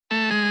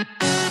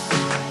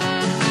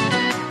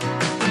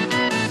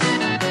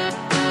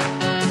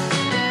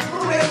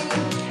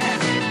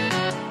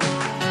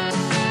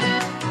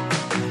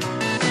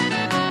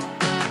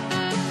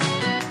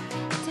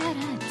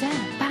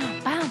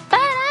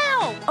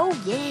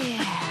Oh,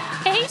 yeah.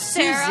 Hey,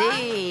 Sarah.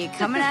 Susie,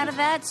 coming out of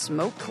that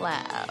smoke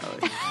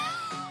cloud.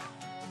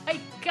 My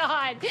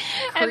God.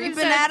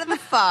 Creeping out of the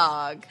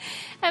fog.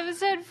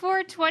 Episode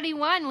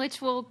 421,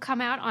 which will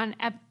come out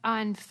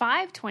on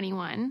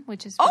 521,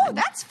 which is fun. Oh,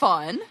 that's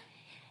fun.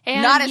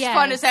 And Not as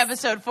fun as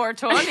episode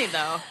 420,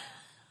 though.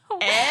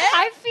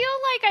 I feel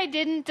like I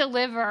didn't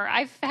deliver.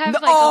 I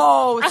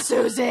have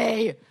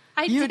Susie.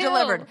 You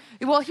delivered.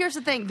 Well, here's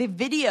the thing. The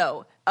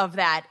video of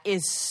that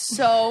is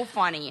so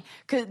funny.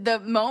 Because the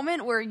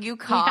moment where you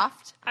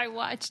coughed. Yeah, I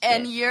watched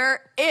and it.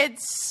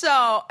 It's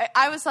so,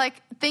 I was like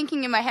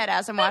thinking in my head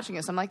as I'm watching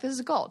this, I'm like, this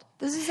is gold.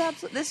 This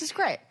is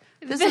great.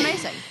 This is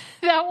amazing.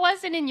 That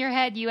wasn't in your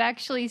head. You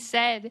actually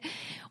said,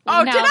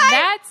 now did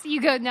I?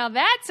 Now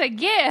that's a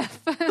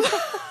GIF.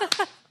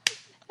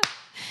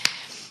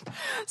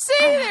 See,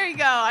 there you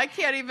go. I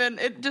can't even,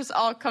 it just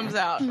all comes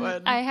out.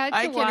 When I had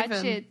to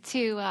watch it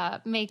to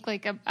make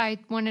I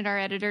wanted our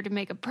editor to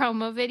make a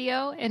promo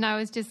video, and I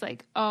was just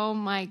like, oh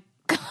my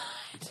God.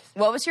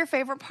 What was your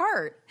favorite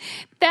part?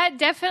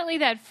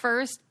 That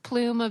first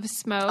plume of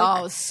smoke.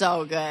 Oh,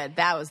 so good.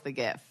 That was the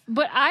GIF.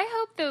 But I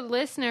hope the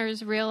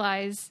listeners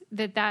realize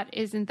that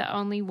isn't the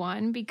only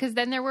one, because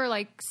then there were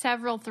like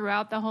several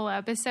throughout the whole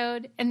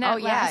episode, and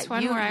that last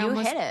one where I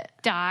almost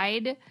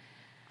died.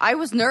 I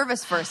was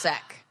nervous for a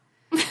sec.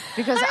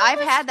 Because I've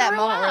had that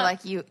moment where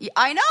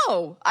I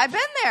know, I've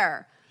been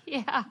there.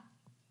 Yeah.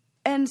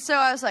 And so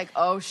I was like,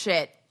 oh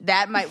shit,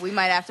 we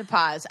might have to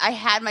pause. I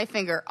had my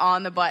finger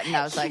on the button.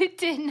 I was like, you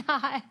did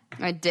not.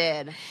 I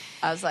did.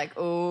 I was like,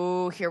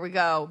 oh, here we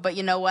go. But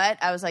you know what?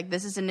 I was like,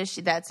 this is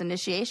that's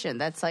initiation.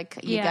 That's like,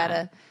 you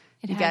gotta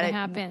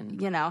happen.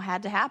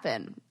 Had to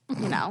happen,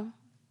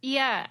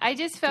 Yeah. I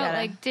just felt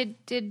like,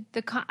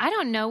 I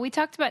don't know. We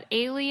talked about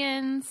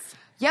aliens.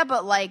 Yeah,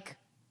 but like,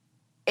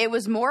 it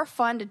was more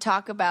fun to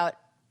talk about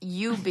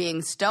you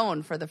being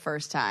stoned for the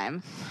first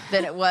time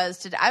than it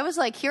was I was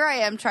like, here I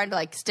am trying to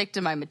like stick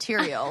to my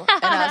material.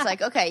 And I was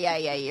like, okay,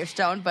 yeah, you're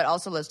stoned, but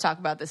also let's talk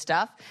about this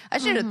stuff. I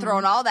should have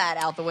thrown all that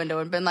out the window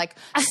and been like,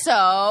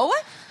 so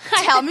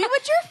tell me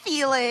what you're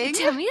feeling.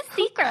 Tell me a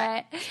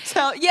secret.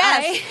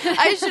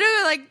 I should have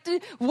been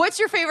like, what's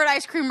your favorite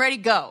ice cream? Ready,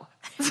 go.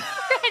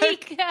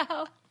 Ready,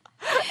 go.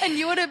 And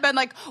you would have been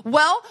like,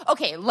 well,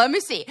 okay, let me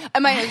see.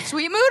 Am I in a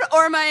sweet mood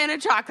or am I in a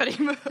chocolatey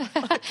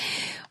mood?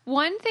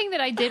 One thing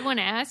that I did want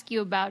to ask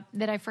you about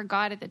that I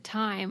forgot at the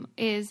time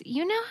is,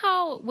 you know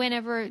how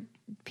whenever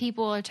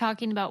people are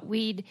talking about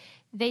weed,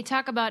 they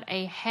talk about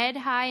a head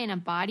high and a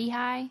body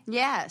high?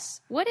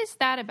 Yes. What is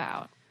that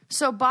about?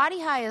 So body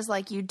high is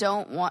like you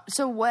don't want...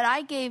 So what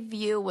I gave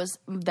you was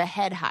the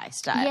head high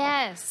style.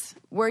 Yes.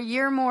 Where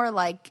you're more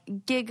like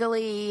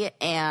giggly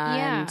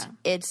and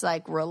it's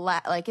like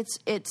relax... Like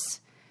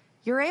it's...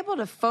 You're able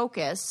to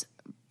focus,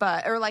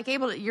 but... Or like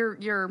able to...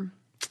 You're...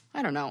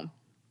 I don't know.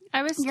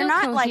 I was still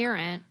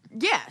coherent.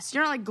 Yes.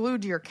 You're not like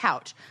glued to your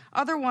couch.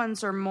 Other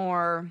ones are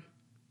more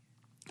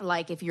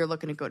like if you're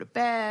looking to go to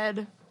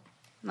bed...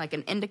 Like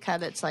an indica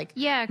that's like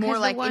more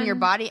like in your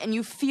body, and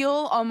you feel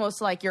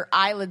almost like your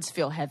eyelids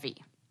feel heavy.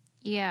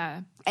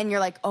 Yeah. And you're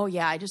like, oh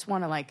yeah, I just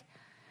want to like,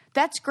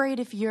 that's great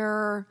if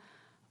you're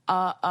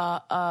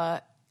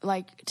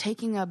like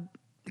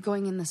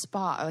going in the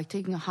spa, or like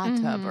taking a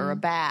hot tub or a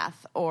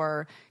bath,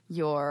 or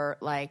you're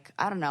like,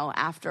 I don't know,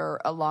 after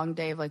a long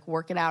day of like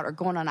working out or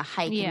going on a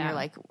hike and you're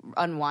like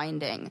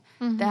unwinding.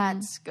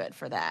 That's good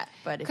for that.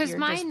 But because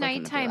my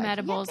nighttime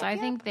edibles, I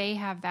think they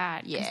have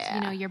that.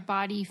 Yeah. Your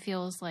body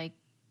feels like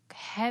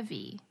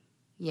heavy.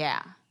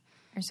 Yeah.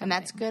 Or something. And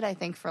that's good, I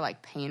think, for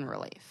like pain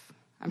relief.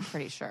 I'm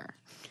pretty sure.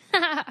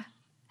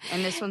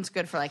 And this one's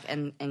good for like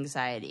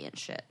anxiety and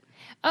shit.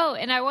 Oh,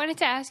 and I wanted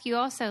to ask you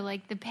also,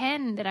 like the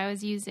pen that I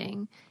was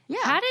using. Yeah.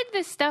 How did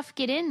this stuff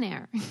get in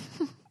there?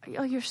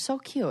 Oh, you're so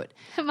cute.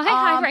 Am I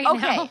high right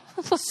now?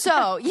 Okay.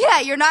 So, yeah,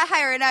 you're not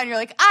high right now, and you're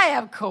like, I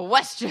have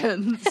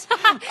questions.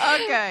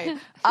 Okay.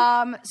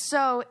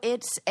 So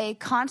it's a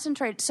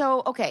concentrate.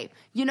 So, okay,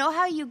 you know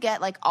how you get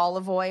like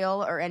olive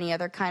oil or any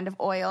other kind of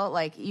oil?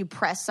 Like you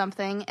press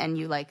something and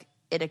you like,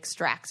 it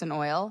extracts an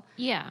oil.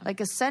 Yeah.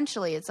 Like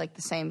essentially it's like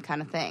the same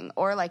kind of thing.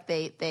 Or like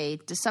they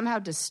somehow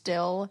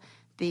distill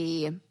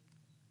the...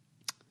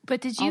 But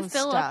did you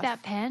fill up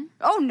that pen?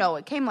 Oh, no,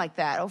 it came like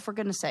that. Oh, for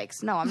goodness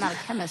sakes. No, I'm not a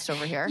chemist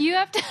over here. You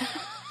have to...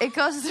 It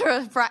goes through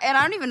and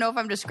I don't even know if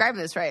I'm describing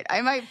this right.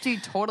 I might be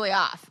totally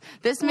off.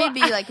 This may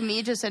be like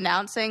me just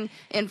announcing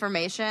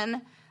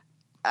information,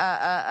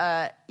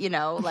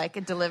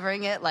 like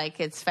delivering it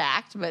like it's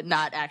fact, but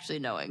not actually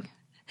knowing.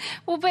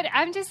 Well, but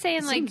I'm just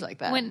saying, seems like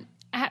that.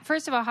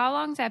 First of all, how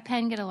long is that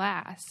pen going to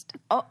last?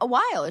 A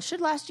while. It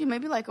should last you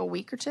maybe like a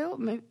week or two,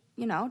 maybe,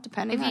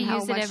 depending on how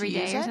much you use it. If you use it every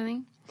day or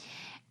something.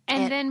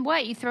 And then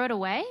what? You throw it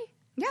away?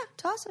 Yeah,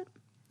 toss it.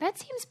 That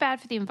seems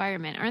bad for the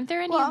environment. Aren't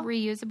there any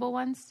reusable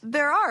ones?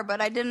 There are, but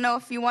I didn't know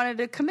if you wanted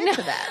to commit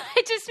to that.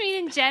 I just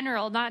mean in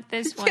general, not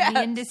this one,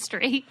 the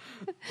industry.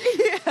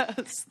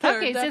 Yes.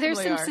 Okay, so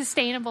there's some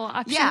sustainable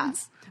options. Yeah.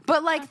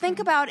 But like, think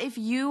about if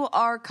you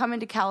are coming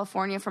to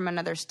California from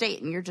another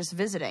state and you're just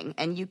visiting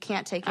and you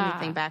can't take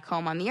anything back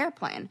home on the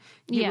airplane.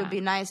 It would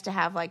be nice to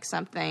have like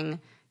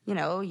something, you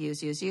know,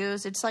 use.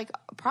 It's like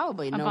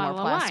probably no more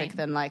plastic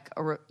than like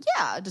a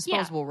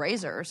disposable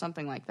razor or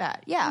something like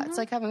that. Yeah, it's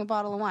like having a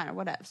bottle of wine or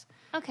whatever.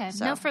 Okay,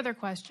 so. No further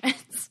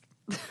questions.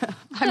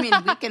 I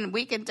mean,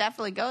 we can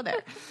definitely go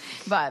there,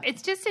 but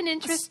it's just an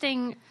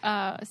interesting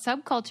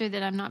subculture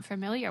that I'm not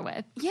familiar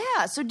with.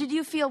 Yeah. So,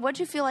 what'd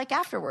you feel like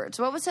afterwards?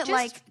 What was it just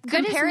like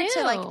good compared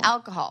to like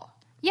alcohol?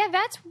 Yeah,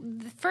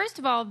 first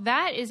of all,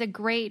 that is a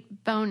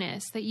great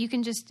bonus that you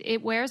can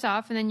it wears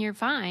off and then you're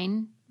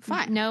fine.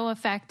 No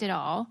effect at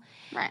all.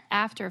 Right.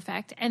 After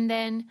effect, and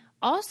then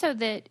also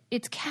that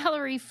it's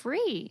calorie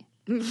free.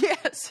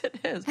 Yes, it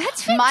is.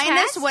 That's fantastic.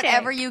 Minus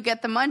whatever you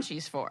get the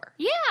munchies for.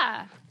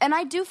 Yeah. And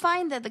I do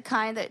find that the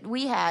kind that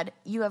we had,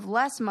 you have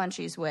less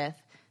munchies with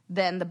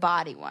than the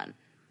body one.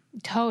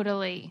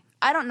 Totally.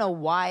 I don't know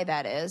why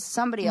that is.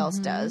 Somebody else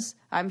does.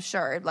 I'm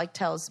sure. It like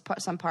tells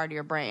some part of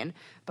your brain.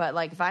 But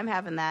like if I'm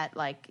having that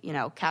like, you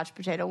know, couch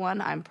potato one,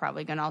 I'm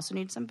probably going to also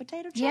need some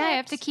potato chips. Yeah, I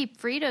have to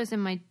keep Fritos in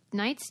my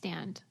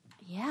nightstand.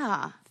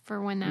 Yeah. For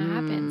when that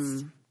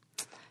happens.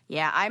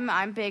 Yeah,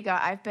 I'm big.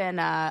 I've been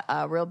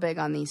real big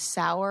on these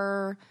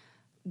sour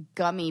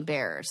gummy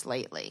bears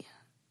lately,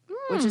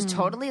 which is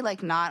totally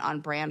like not on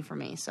brand for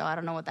me. So I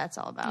don't know what that's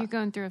all about. You're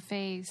going through a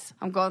phase.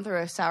 I'm going through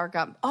a sour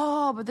gum.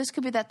 Oh, but this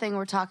could be that thing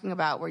we're talking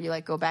about where you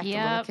like go back to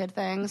little kid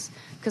things.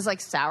 Because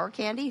like sour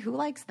candy, who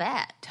likes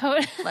that?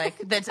 Totally. Like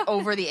that's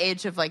over the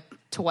age of like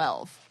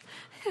 12.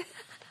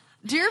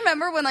 Do you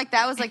remember when like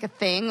that was like a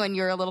thing when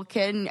you were a little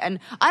kid? And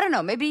I don't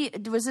know, maybe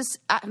it was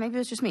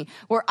just me,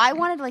 where I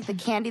wanted like the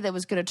candy that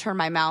was going to turn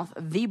my mouth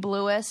the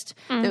bluest,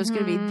 that was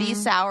going to be the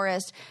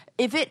sourest.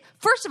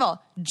 First of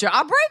all,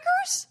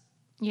 Jawbreakers?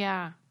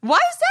 Yeah. Why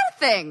is that a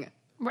thing?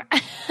 Right.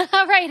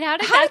 How did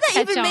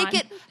that even make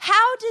it?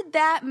 How did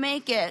that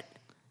make it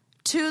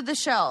to the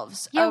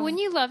shelves? Yeah,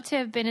 wouldn't you love to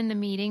have been in the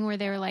meeting where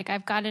they were like,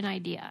 I've got an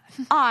idea.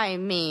 I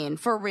mean,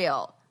 for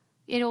real.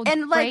 It'll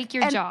break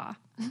your jaw.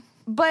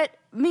 But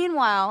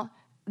meanwhile,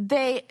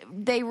 they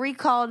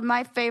recalled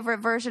my favorite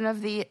version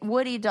of the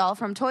Woody doll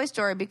from Toy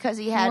Story because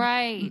he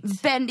had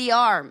bendy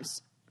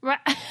arms. Right.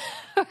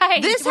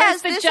 This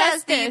has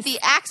the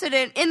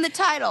accident in the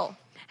title.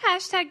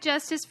 Hashtag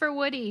justice for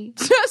Woody.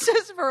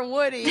 Justice for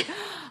Woody.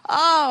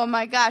 Oh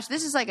my gosh,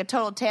 this is like a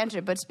total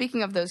tangent. But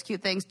speaking of those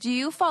cute things, do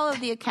you follow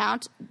the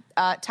account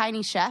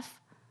Tiny Chef?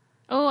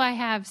 Oh, I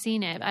have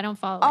seen it. I don't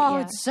follow it Oh,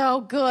 yet. it's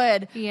so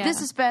good. Yeah. This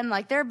has been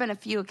like, there have been a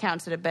few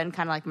accounts that have been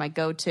kind of like my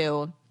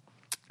go-to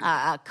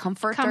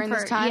comfort during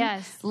this time.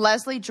 Yes.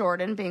 Leslie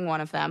Jordan being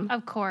one of them.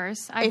 Of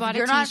course. I bought a t-shirt. If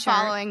you're not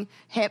following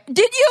him.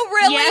 Did you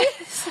really?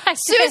 Yes, I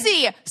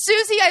did.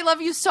 Susie, I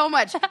love you so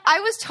much.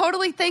 I was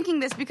totally thinking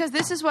this because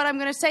this is what I'm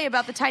going to say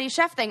about the Tiny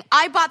Chef thing.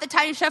 I bought the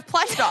Tiny Chef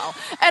plush doll.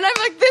 And I'm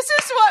like, this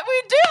is what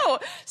we do.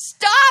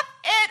 Stop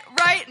it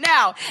right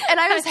now. And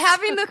I was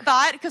having the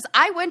thought, because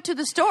I went to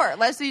the store,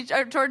 Leslie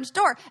Jordan's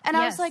store, and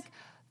I was like,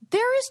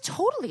 there is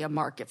totally a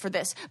market for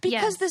this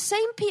because the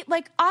same people,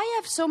 like I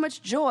have so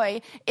much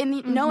joy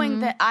in knowing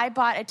that I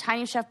bought a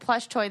Tiny Chef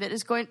plush toy that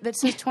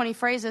says 20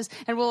 phrases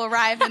and will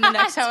arrive in the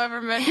next however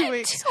many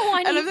weeks.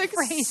 20 and I'm like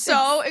phrases.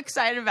 So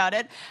excited about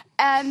it.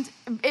 And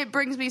it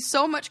brings me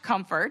so much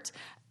comfort.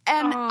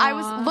 And I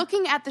was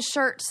looking at the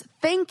shirts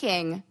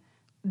thinking,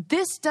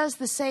 this does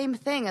the same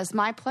thing as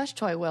my plush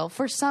toy will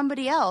for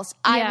somebody else.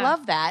 Yeah. I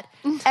love that.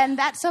 And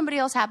that somebody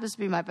else happens to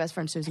be my best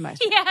friend, Susie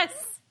Meister. Yes.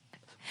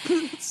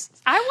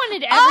 I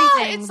wanted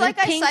everything. It's like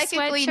I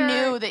psychically sweatshirt.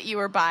 knew that you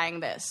were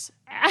buying this.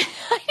 I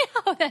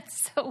know,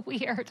 that's so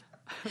weird.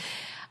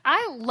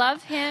 I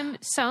love him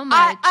so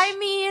much. I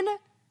mean,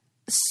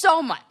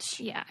 so much.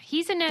 Yeah,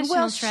 he's a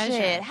national treasure.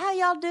 Shit. How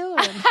y'all doing?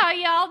 How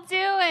y'all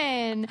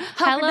doing?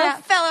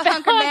 Fellow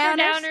hunker downers.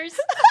 downers.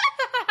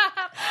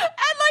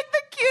 And like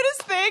the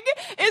cutest thing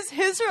is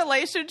his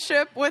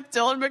relationship with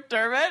Dylan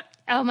McDermott.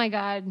 Oh my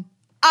God. Did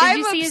I'm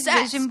you see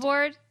obsessed. his vision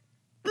board?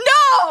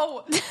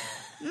 No!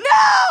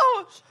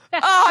 No!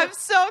 Oh, I'm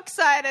so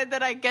excited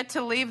that I get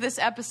to leave this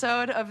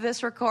episode of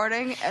this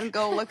recording and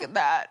go look at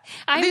that.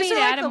 I made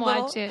Adam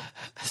watch it.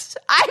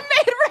 I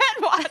made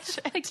Red watch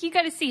it. Like, you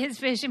got to see his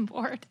vision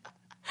board.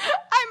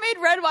 I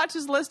made Red watch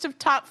his list of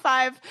top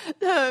 5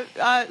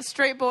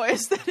 straight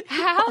boys.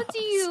 How do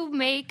you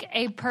make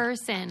a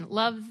person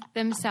love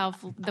themselves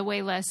the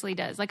way Leslie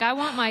does? Like, I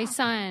want my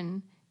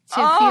son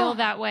to feel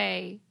that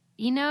way.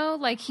 You know,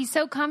 like he's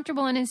so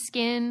comfortable in his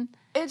skin.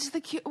 It's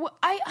the cute. Well,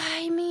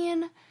 I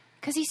mean,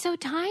 because he's so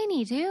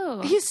tiny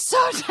too. He's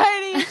so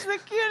tiny. It's the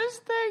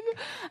cutest thing,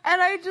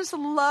 and I just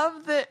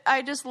love that.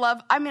 I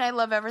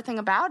love everything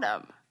about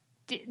him.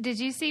 Did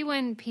you see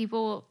when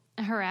people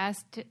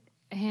harassed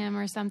him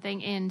or something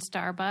in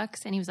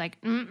Starbucks, and he was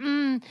like,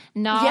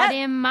 "Not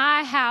in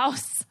my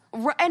house."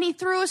 And he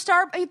threw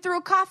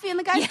a coffee in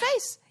the guy's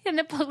face. And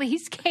the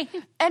police came.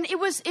 And it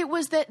was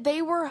that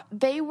they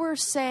were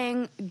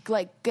saying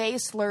like gay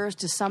slurs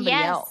to somebody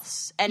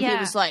else. And he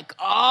was like,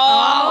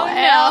 oh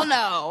hell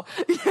no.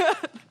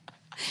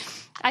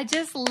 I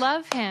just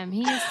love him.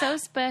 He is so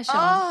special.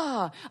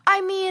 Oh, I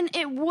mean,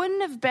 it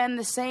wouldn't have been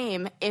the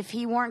same if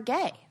he weren't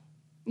gay.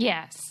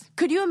 Yes.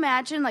 Could you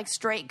imagine, like,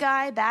 straight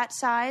guy that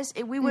size?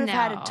 We would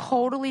have had a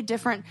totally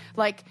different,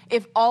 like,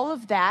 if all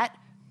of that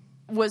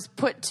was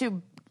put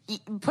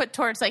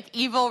towards, like,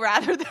 evil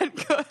rather than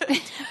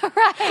good.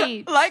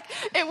 Right. Like,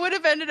 it would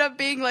have ended up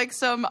being, like,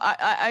 some,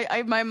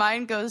 my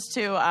mind goes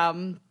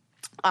to,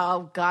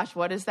 oh, gosh,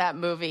 what is that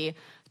movie?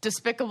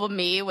 Despicable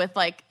Me with,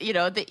 like, you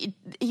know,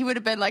 he would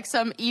have been like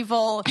some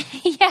evil,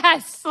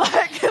 yes,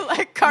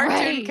 like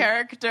cartoon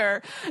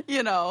character,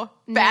 you know,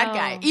 bad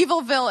guy,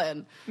 evil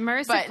villain.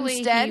 Mercifully, but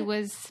instead, he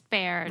was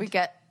spared. We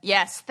get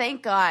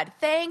thank God,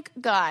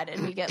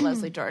 and we get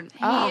Leslie Jordan.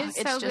 He is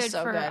so good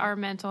for our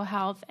mental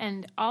health,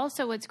 and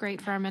also what's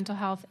great for our mental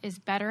health is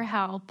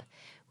BetterHelp,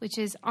 which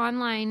is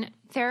online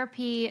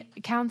therapy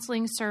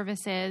counseling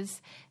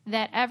services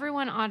that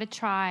everyone ought to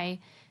try.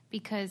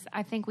 Because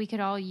I think we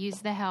could all use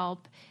the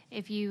help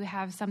if you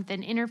have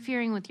something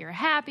interfering with your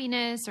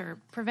happiness or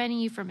preventing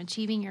you from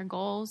achieving your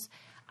goals.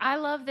 I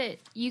love that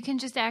you can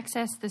just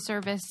access the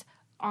service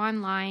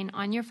online,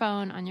 on your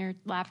phone, on your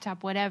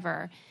laptop,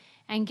 whatever,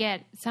 and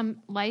get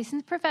some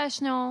licensed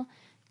professional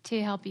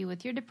to help you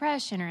with your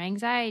depression or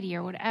anxiety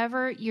or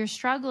whatever you're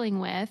struggling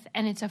with.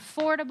 And it's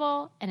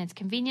affordable and it's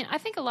convenient. I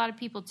think a lot of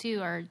people, too,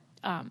 are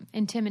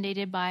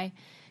intimidated by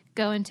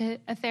going to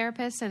a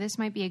therapist, so this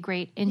might be a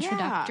great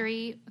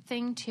introductory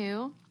thing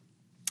too.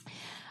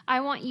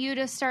 I want you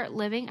to start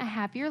living a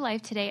happier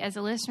life today. As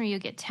a listener, you'll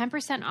get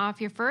 10%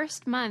 off your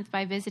first month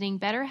by visiting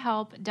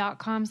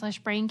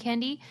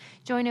betterhelp.com/braincandy.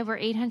 Join over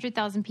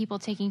 800,000 people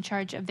taking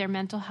charge of their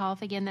mental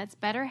health. Again, that's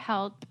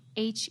betterhelp,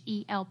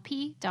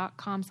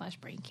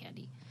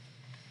 HELP.com/braincandy.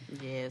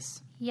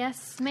 Yes.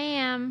 Yes,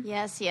 ma'am.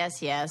 Yes.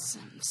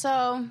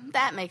 So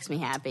that makes me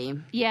happy.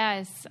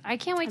 Yes. I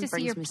can't wait to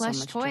see your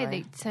plush toy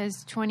that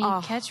says 20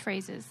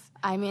 catchphrases.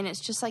 I mean, it's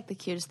just like the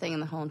cutest thing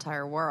in the whole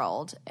entire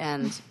world.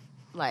 And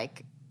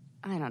like,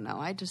 I don't know.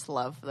 I just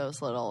love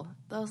those little,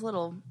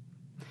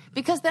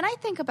 because then I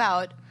think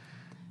about,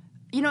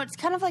 you know, it's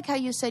kind of like how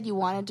you said you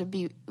wanted to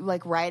be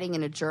like writing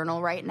in a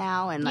journal right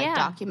now and like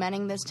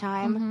documenting this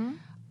time. Mm-hmm.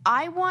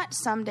 I want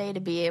someday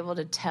to be able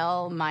to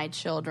tell my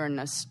children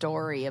a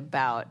story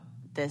about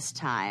this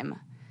time.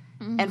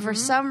 Mm-hmm. And for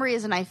some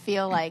reason, I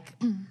feel like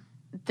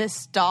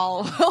this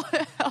doll will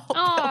help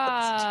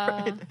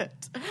illustrate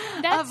it.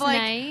 That's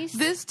like, nice.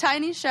 This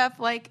tiny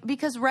chef, like,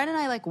 because Ren and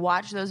I, like,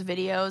 watch those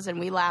videos and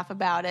we laugh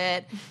about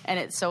it and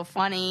it's so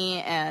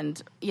funny and,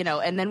 you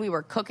know, and then we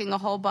were cooking a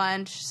whole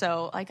bunch.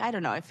 So, like, I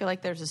don't know. I feel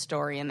like there's a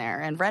story in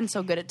there. And Ren's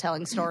so good at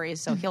telling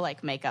stories, so he'll,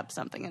 like, make up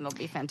something and it'll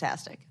be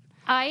fantastic.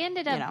 I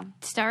ended up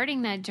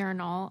starting that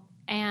journal,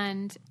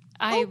 and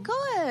I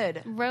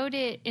wrote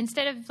it,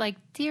 instead of like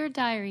Dear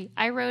Diary,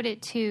 I wrote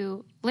it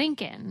to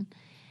Lincoln.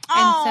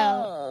 And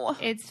so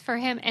it's for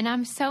him. And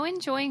I'm so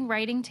enjoying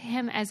writing to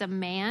him as a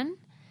man.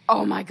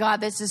 Oh my God,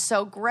 this is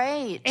so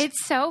great.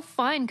 It's so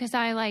fun because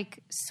I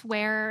like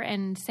swear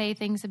and say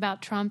things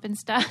about Trump and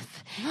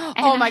stuff. And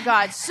oh my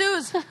God,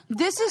 Suze,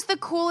 this is the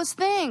coolest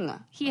thing.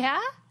 Yeah?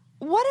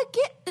 What a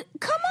gift.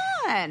 Come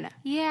on.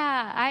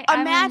 Yeah.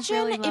 Imagine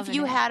really if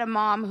you had a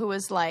mom who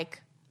was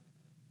like,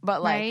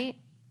 but like, right?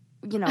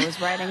 you know,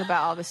 was writing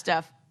about all the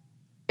stuff.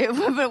 It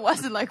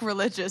wasn't like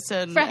religious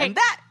and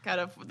that kind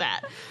of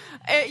that.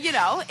 You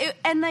know,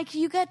 and like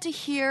you get to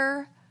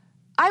hear,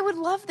 I would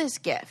love this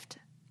gift.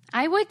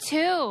 I would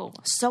too.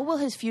 So will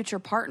his future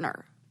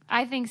partner.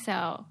 I think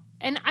so.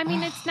 And I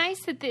mean, it's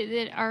nice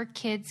that our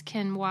kids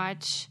can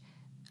watch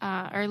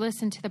or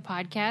listen to the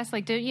podcast.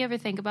 Like, don't you ever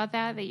think about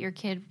that your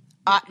kid...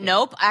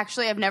 Nope.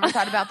 Actually, I've never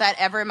thought about that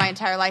ever in my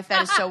entire life.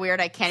 That is so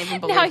weird. I can't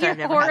even believe now that I've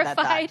never horrified. had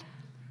that thought.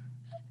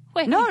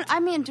 Wait. No, I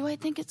mean, I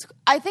think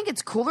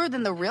it's cooler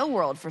than the real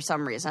world for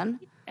some reason.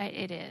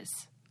 It is.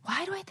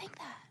 Why do I think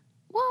that?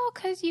 Well,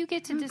 because you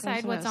get to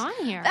decide what's on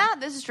here.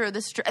 This is true.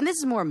 And this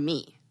is more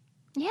me.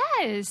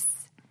 Yes.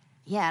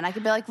 Yeah, and I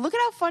could be like, look at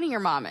how funny your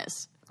mom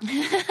is.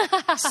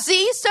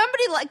 See,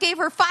 somebody gave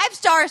her 5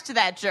 stars to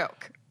that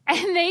joke.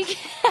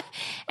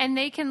 And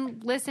they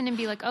can listen and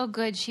be like, oh,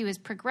 good, she was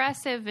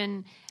progressive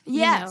and you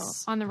know,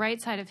 on the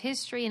right side of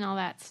history and all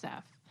that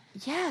stuff.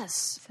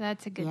 Yes. So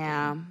that's a good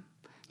thing.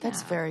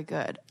 That's very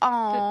good.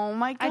 Oh,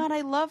 my God,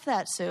 I love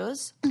that,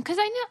 Suze. Because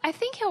I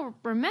think he'll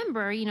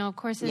remember, you know, of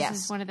course, this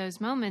is one of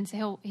those moments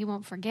he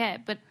won't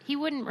forget, but he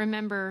wouldn't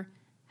remember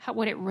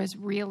what it was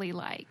really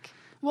like.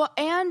 Well,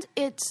 and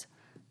it's,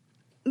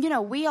 you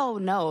know, we all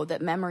know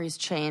that memories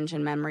change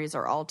and memories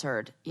are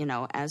altered, you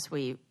know, as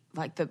we,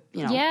 like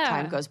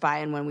time goes by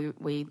and when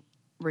we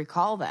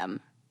recall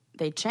them,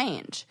 they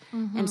change.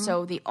 Mm-hmm. And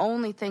so the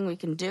only thing we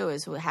can do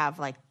is we have,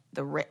 like,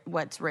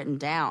 what's written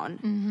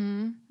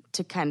down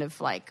to kind of,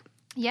 like...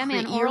 Yeah,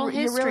 man, oral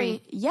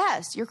history.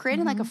 You're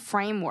creating, like, a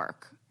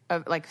framework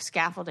of, like,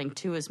 scaffolding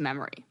to his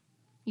memory.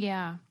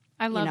 Yeah,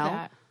 I love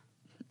that.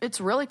 It's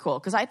really cool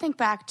because I think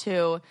back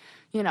to,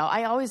 you know,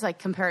 I always, like,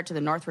 compare it to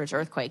the Northridge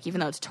earthquake,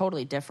 even though it's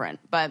totally different.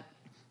 But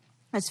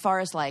as far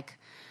as, like,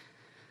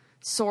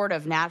 sort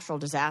of natural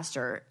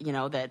disaster, you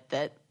know,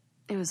 that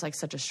it was, like,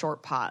 such a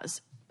short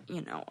pause.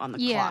 on the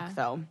clock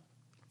though.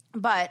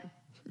 But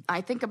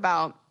I think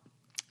about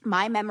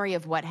my memory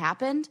of what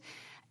happened.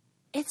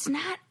 It's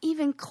not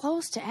even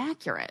close to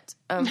accurate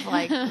of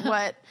like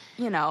what,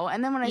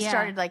 and then when I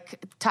started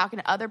like talking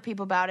to other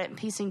people about it and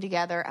piecing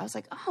together, I was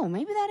like, oh,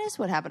 maybe that is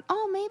what happened.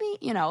 Oh,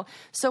 maybe,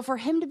 so for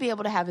him to be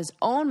able to have his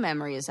own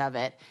memories of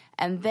it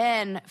and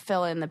then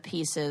fill in the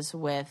pieces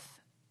with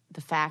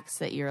the facts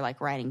that you're like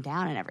writing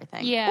down and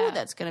everything. Yeah. Oh,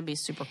 that's going to be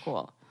super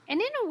cool. And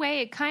in a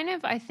way, it kind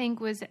of, I think,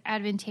 was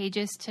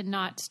advantageous to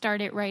not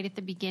start it right at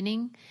the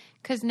beginning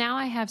because now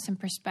I have some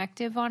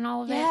perspective on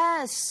all of it.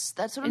 Yes,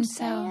 that's what I'm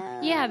saying.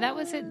 Yeah, that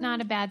was not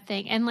a bad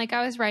thing. And like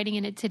I was writing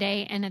in it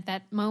today, and at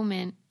that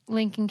moment,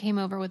 Lincoln came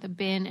over with a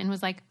bin and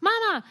was like,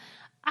 Mama,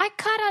 I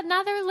caught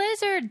another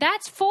lizard.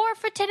 That's 4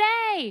 for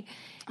today.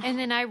 And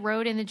then I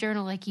wrote in the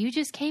journal, like, you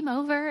just came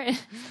over. It's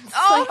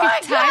oh, like my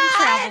a time God.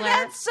 traveler.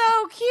 That's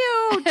so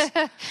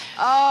cute.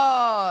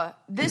 Oh,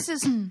 this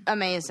is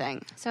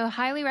amazing. So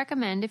highly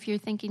recommend if you're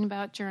thinking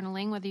about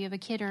journaling, whether you have a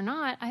kid or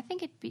not. I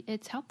think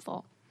it's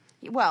helpful.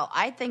 Well,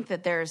 I think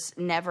that there's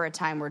never a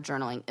time where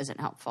journaling isn't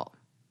helpful.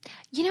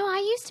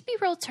 I used to be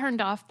real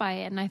turned off by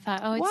it, and I thought,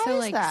 oh, it's Why so is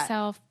like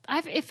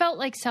that? it felt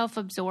like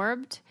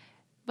self-absorbed,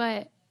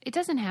 but it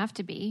doesn't have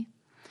to be.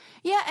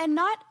 Yeah, and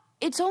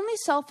it's only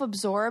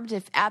self-absorbed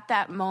if at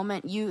that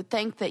moment you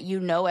think that you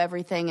know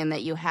everything and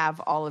that you have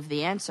all of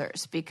the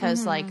answers.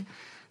 Because, like,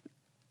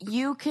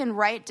 you can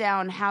write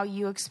down how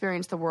you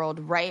experience the world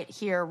right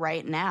here,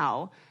 right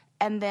now,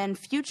 and then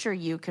future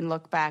you can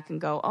look back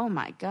and go, oh,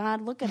 my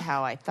God, look at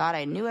how I thought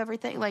I knew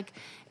everything. Like,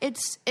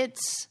 it's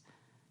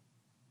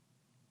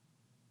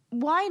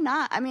why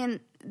not? I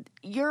mean,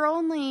 your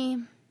only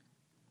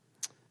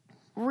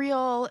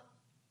real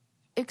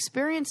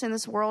experience in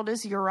this world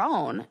is your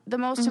own. The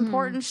most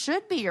important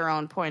should be your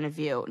own point of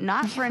view,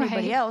 not for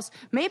anybody else.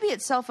 Maybe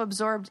it's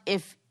self-absorbed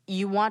if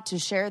you want to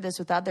share this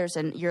with others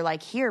and you're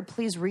like, here,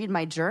 please read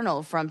my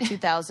journal from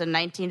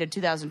 2019 to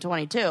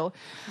 2022.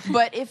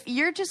 But if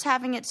you're just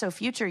having it so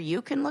future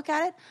you can look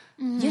at it,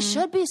 you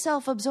should be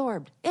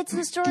self-absorbed. It's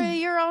the story of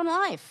your own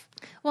life.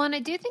 Well, and I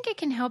do think it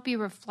can help you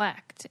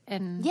reflect.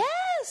 And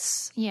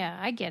yes. Yeah,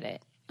 I get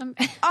it.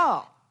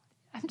 Oh,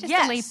 I'm just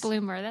a late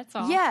bloomer, that's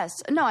all.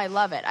 Yes. No, I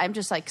love it. I'm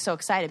just like so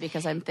excited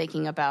because I'm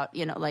thinking about,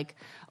 like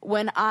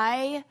when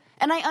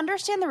and I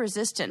understand the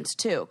resistance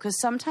too, because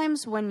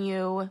sometimes when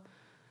you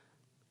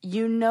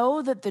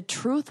know that the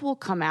truth will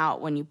come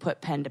out when you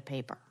put pen to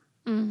paper.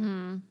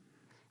 Mm-hmm.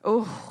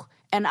 Oh,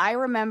 and I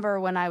remember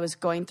when I was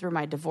going through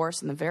my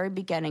divorce in the very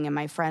beginning and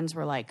my friends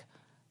were like,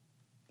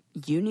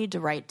 you need to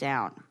write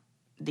down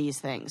these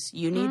things.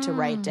 You need to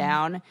write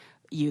down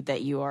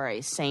that you are a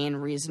sane,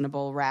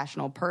 reasonable,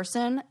 rational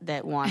person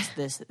that wants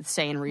this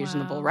sane,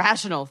 reasonable,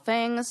 rational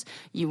things.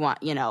 You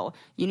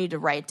need to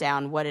write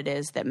down what it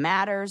is that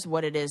matters,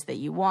 what it is that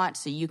you want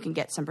so you can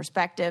get some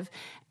perspective.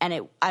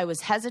 And I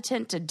was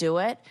hesitant to do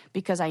it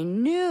because I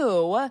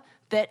knew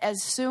that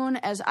as soon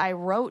as I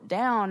wrote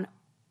down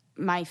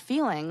my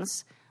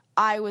feelings,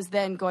 I was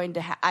then going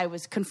to I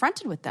was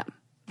confronted with them.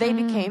 They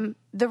became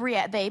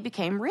they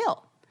became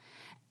real.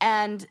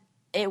 And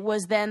it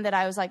was then that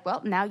I was like,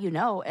 well, now you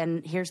know,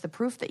 and here's the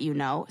proof that you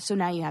know, so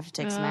now you have to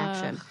take some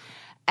action.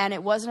 And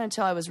it wasn't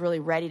until I was really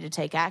ready to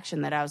take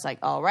action that I was like,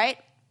 all right,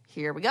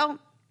 here we go.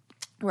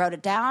 Wrote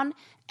it down,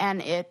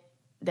 and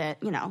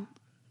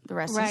the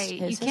rest is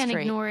history. You can't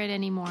ignore it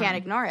anymore. Can't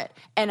ignore it.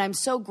 And I'm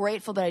so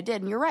grateful that I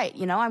did. And you're right.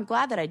 I'm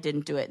glad that I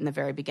didn't do it in the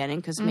very beginning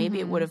because maybe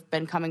it would have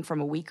been coming from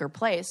a weaker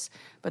place.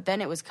 But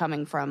then it was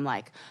coming from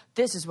like,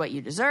 this is what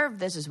you deserve.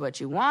 This is what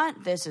you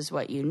want. This is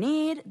what you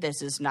need.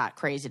 This is not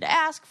crazy to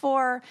ask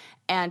for.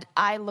 And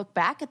I look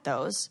back at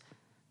those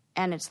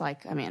and it's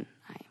like, I mean,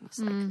 I was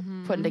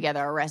like putting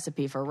together a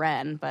recipe for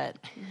Ren, which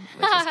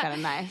is kind of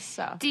nice.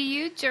 So, do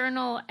you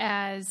journal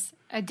as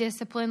a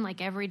discipline, like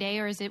every day,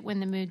 or is it when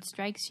the mood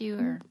strikes you?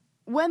 Or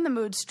when the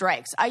mood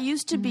strikes. I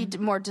used to be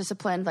more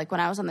disciplined. Like when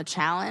I was on the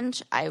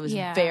challenge, I was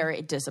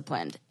very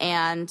disciplined.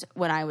 And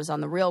when I was on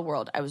the real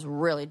world, I was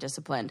really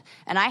disciplined.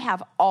 And I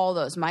have all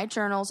those. My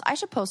journals,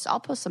 I'll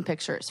post some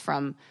pictures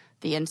from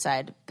the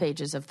inside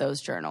pages of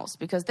those journals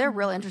because they're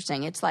real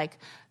interesting. It's like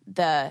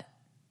the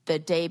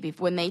day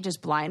before when they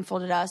just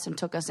blindfolded us and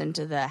took us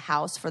into the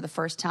house for the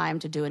first time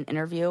to do an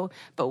interview,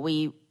 but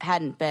we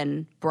hadn't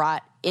been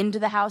brought into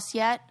the house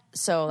yet.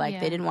 So they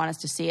didn't want us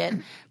to see it,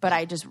 but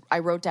I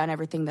wrote down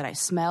everything that I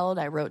smelled.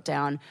 I wrote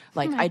down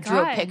I drew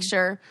a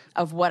picture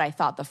of what I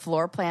thought the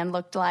floor plan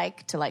looked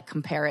like to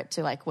compare it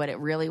to what it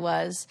really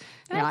was.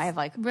 I have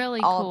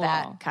really all cool.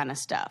 that kind of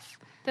stuff.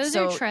 Those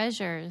are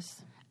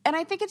treasures. And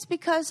I think it's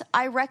because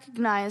I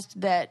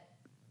recognized that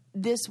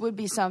this would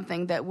be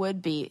something that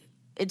would be,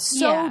 it's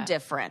so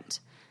different.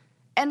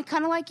 And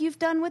kind of like you've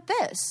done with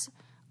this.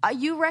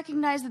 You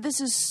recognize that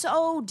this is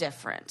so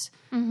different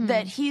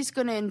that he's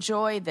going to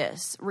enjoy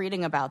this,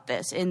 reading about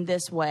this in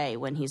this way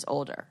when he's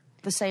older.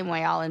 The same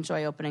way I'll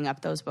enjoy opening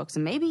up those books.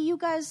 And maybe you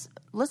guys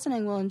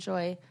listening will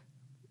enjoy,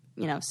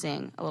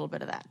 seeing a little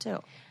bit of that too.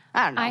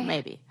 I don't know,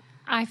 maybe.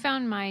 I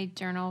found my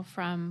journal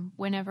from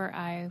whenever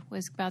I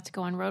was about to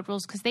go on road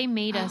rules because they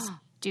made us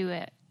do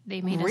it.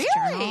 They made us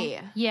Really?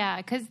 journal. Yeah,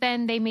 because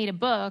then they made a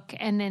book,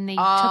 and then they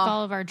took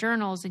all of our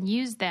journals and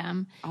used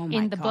them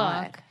in the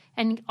book.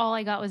 And all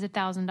I got was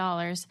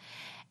 $1,000.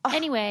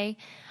 Anyway.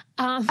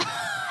 Anyway,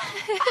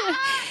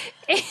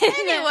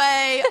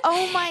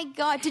 oh my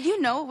God. Did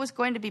you know it was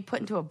going to be put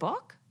into a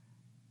book?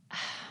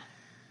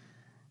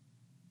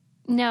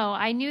 No,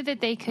 I knew that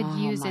they could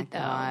use it, though.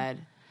 God.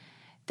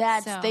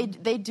 That's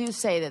they do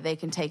say that they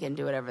can take it and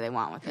do whatever they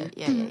want with it.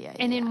 Yeah.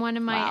 And in one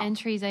of my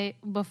entries,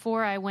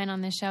 before I went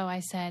on the show,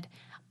 I said,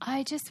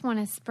 I just want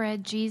to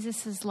spread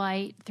Jesus's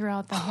light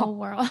throughout the whole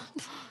world.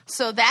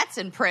 So that's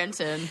in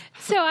printing.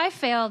 So I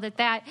failed at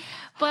that.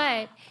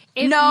 But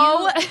if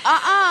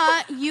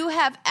you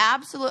have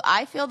absolute.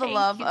 I feel the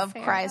love of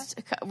Sarah.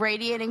 Christ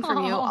radiating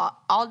from you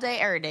all day,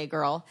 every day,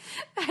 girl.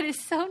 That is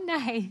so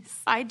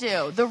nice. I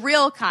do. The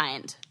real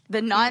kind.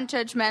 The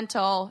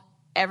non-judgmental,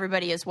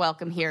 everybody is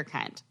welcome here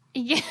kind.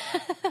 Yeah.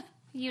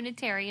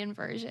 Unitarian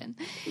version.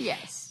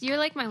 Yes. You're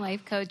like my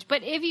life coach.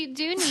 But if you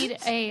do need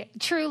a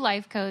true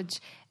life coach,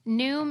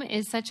 Noom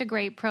is such a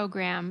great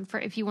program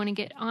for if you want to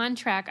get on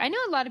track. I know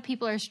a lot of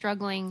people are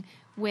struggling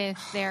with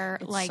their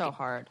so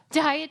hard.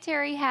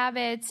 dietary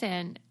habits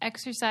and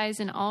exercise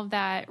and all of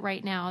that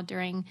right now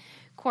during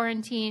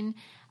quarantine.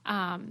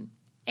 And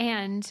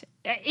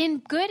in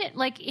good,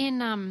 like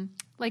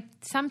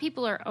some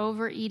people are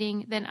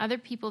overeating, then other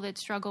people that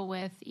struggle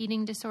with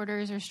eating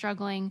disorders are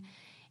struggling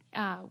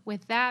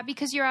with that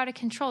because you're out of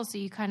control. So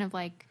you kind of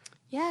like,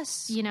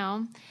 yes, you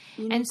know,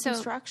 you need some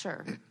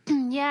structure.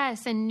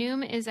 Yes. And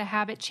Noom is a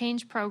habit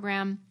change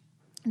program.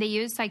 They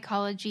use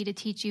psychology to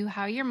teach you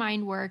how your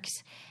mind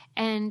works.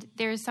 And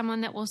there's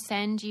someone that will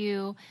send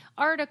you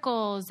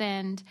articles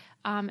and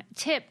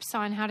tips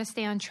on how to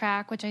stay on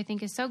track, which I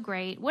think is so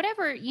great.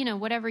 Whatever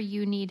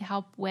you need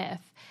help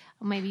with.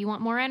 Maybe you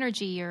want more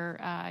energy or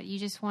you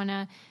just want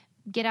to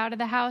get out of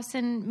the house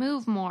and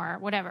move more,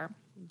 whatever.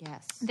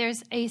 Yes.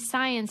 There's a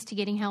science to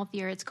getting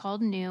healthier. It's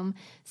called Noom.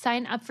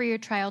 Sign up for your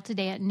trial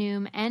today at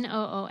Noom,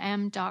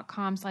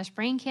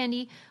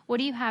 Noom.com/braincandy. What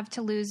do you have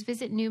to lose?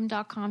 Visit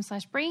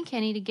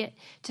Noom.com/braincandy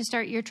to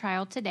start your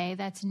trial today.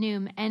 That's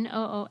Noom,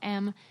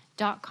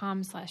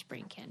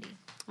 Noom.com/braincandy.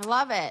 I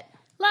love it.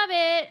 Love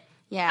it.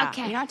 Yeah.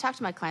 Okay. You know, I talk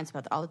to my clients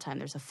about that all the time.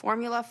 There's a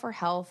formula for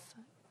health,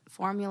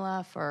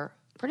 formula for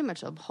pretty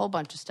much a whole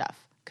bunch of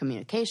stuff.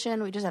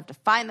 Communication. We just have to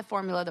find the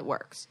formula that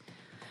works.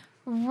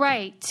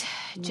 Right.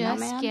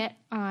 Just man? get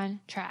on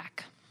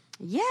track.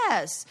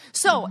 Yes.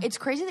 So it's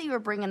crazy that you were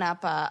bringing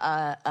up,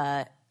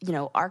 archived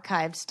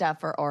stuff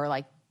or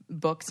like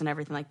books and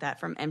everything like that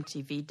from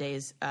MTV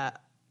days,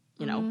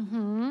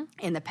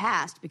 in the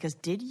past. Because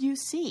did you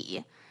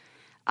see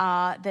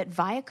that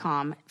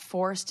Viacom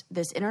forced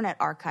this Internet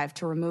archive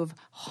to remove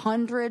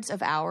hundreds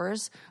of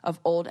hours of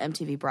old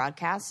MTV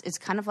broadcasts? It's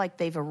kind of like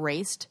they've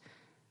erased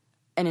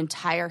an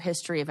entire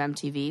history of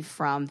MTV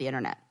from the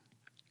Internet.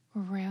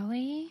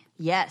 Really?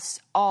 Yes,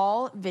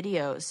 all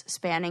videos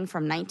spanning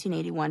from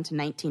 1981 to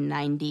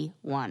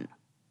 1991.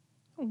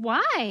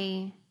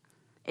 Why?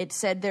 It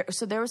said there.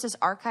 So there was this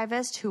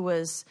archivist who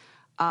was,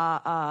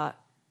 I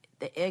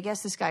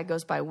guess this guy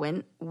goes by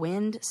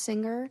Wind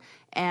Singer,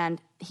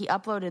 and he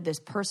uploaded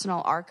this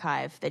personal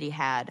archive that he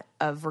had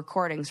of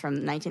recordings from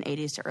the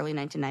 1980s to early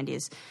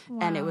 1990s,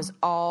 and it was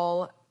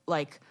all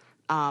like.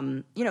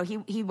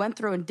 He went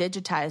through and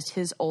digitized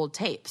his old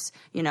tapes,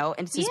 and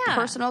it's his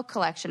personal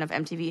collection of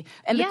MTV.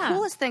 And the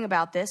coolest thing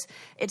about this,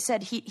 it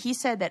said he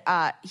said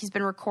that he's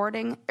been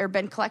recording or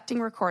been collecting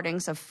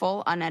recordings of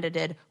full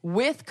unedited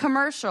with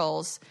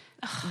commercials,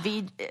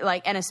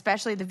 and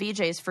especially the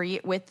VJs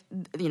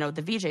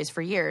the VJs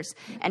for years.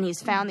 And he's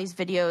found these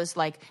videos,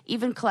 like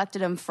even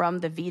collected them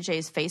from the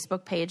VJs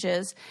Facebook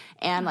pages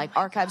and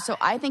archives. So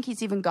I think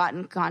he's even gotten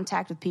in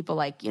contact with people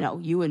like,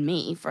 you and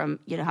me from,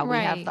 how we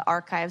have the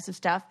archives of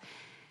stuff.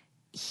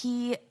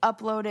 He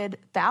uploaded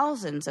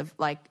thousands of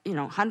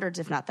hundreds,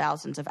 if not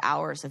thousands of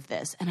hours of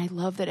this. And I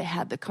love that it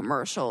had the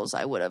commercials.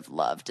 I would have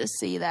loved to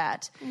see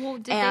that. Well,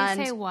 did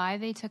they say why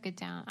they took it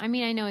down? I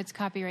mean, I know it's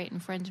copyright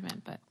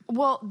infringement, but.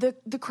 Well,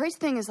 the crazy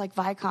thing is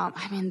Viacom,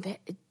 I mean,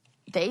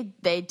 they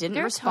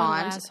didn't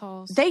respond. They're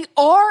assholes. They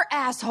are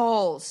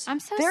assholes.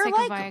 I'm so sick of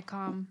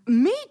Viacom.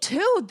 Me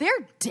too.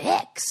 They're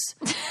dicks.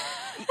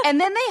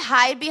 And then they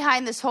hide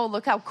behind this whole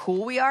 "look how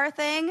cool we are"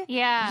 thing.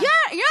 Yeah,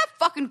 you're not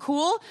fucking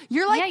cool.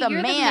 You're like the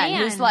man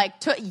who's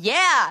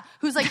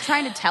who's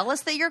trying to tell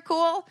us that you're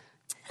cool.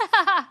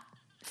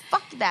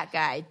 Fuck that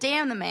guy.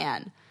 Damn the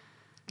man.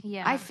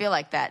 Yeah, I feel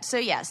like that. So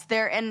yes,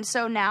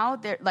 so now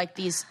they're like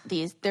these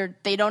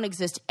they don't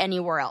exist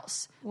anywhere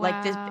else. Wow.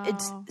 Like this,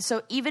 it's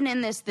so even in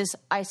this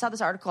I saw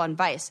this article on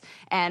Vice,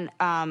 and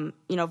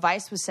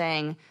Vice was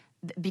saying,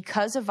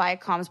 because of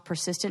Viacom's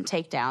persistent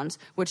takedowns,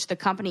 which the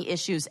company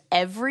issues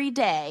every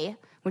day,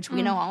 which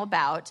we know all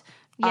about,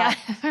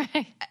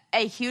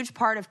 a huge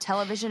part of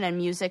television and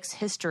music's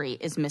history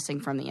is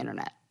missing from the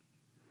internet.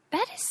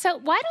 That is so.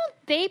 Why don't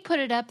they put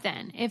it up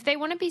then? If they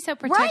want to be so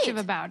protective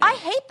about it, I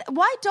hate.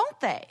 Why don't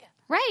they?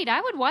 Right, I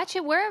would watch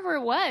it wherever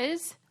it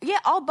was. Yeah,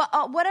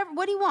 whatever.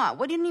 What do you want?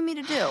 What do you need me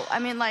to do? I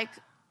mean,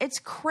 It's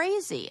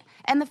crazy.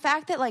 And the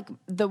fact that like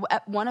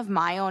one of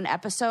my own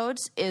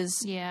episodes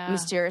is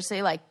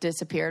mysteriously like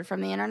disappeared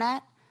from the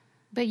internet.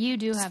 But you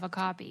do have a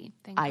copy.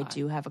 I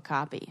do have a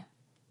copy.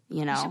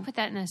 You know, you should put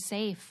that in a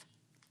safe.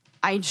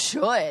 I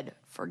should,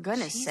 for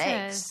goodness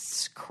sakes.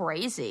 It's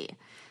crazy.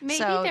 Maybe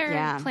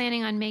they're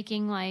planning on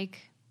making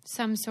like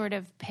some sort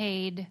of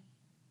paid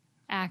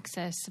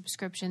access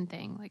subscription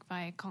thing, like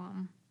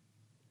Viacom.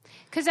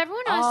 Because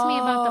everyone asks me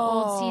about the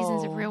old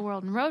seasons of Real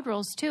World and Road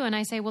Rules too, and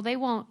I say, well, they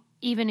won't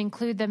even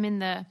include them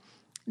in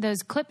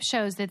those clip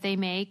shows that they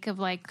make of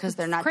like because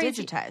they're not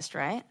digitized,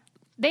 right?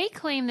 They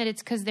claim that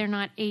it's because they're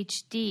not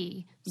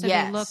HD, so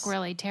they look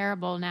really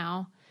terrible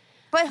now.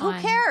 But who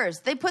cares?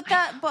 They put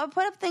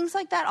up things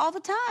like that all the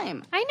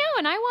time. I know,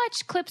 and I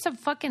watch clips of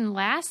fucking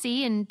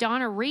Lassie and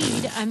Donna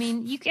Reed. I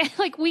mean, you can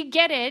like we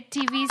get it.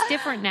 TV's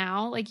different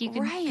now. Like you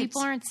can, people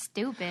aren't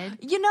stupid.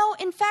 You know,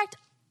 in fact,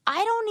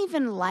 I don't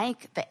even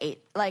like the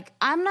 8. Like,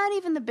 I'm not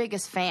even the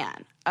biggest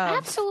fan.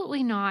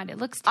 Absolutely not. It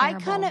looks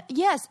terrible.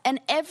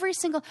 And every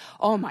single.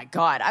 Oh my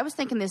God, I was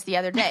thinking this the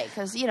other day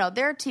because you know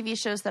there are TV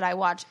shows that I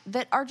watch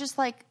that are just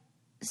like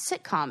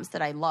sitcoms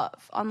that I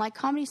love on like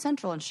Comedy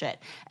Central and shit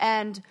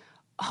and.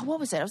 Oh,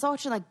 what was it? I was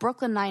watching like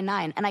Brooklyn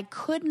Nine-Nine, and I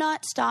could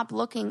not stop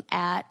looking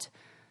at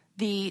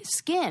the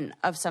skin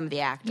of some of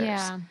the actors.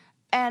 Yeah.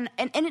 And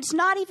it's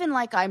not even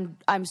like I'm.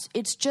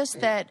 It's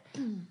just that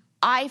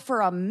I,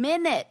 for a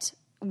minute,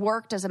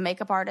 worked as a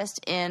makeup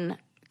artist in,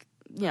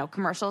 you know,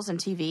 commercials and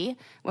TV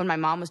when my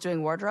mom was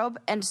doing wardrobe,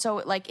 and so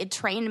like it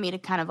trained me to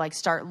kind of like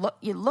start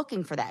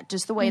looking for that,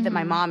 just the way that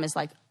my mom is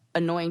like.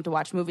 Annoying to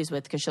watch movies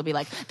with because she'll be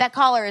like, that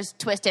collar is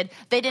twisted.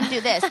 They didn't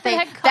do this.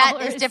 That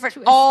is different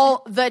twisted.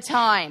 All the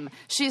time.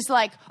 She's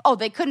like, oh,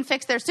 they couldn't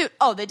fix their suit.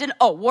 Oh, they didn't.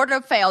 Oh,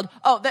 wardrobe failed.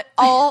 Oh, that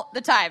all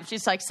the time.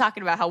 She's like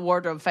talking about how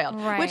wardrobe failed,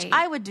 which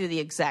I would do the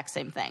exact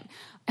same thing.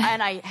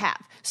 And I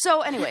have.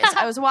 So anyways,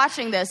 I was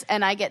watching this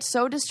and I get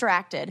so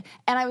distracted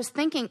and I was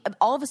thinking,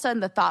 all of a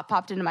sudden the thought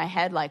popped into my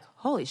head like,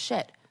 holy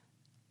shit.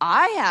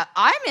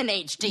 I'm in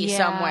HD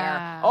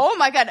somewhere. Oh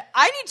my God.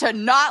 I need to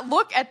not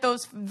look at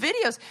those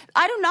videos.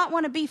 I do not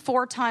want to be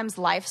 4 times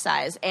life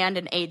size and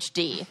in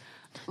HD.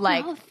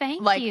 Like,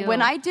 thank you.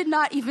 When I did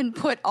not even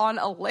put on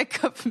a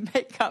lick of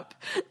makeup,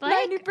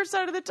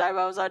 90% of the time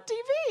I was on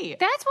TV.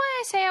 That's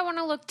why I say I want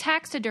to look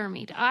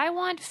taxidermied. I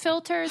want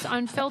filters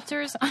on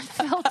filters on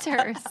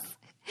filters.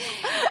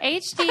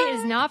 HD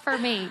is not for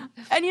me.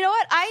 And you know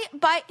what?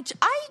 I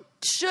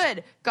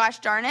should, gosh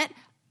darn it,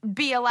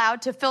 be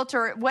allowed to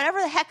filter whatever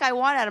the heck I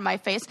want out of my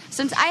face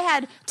since I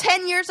had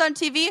 10 years on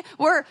TV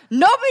where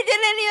nobody did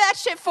any of that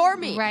shit for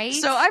me. Right.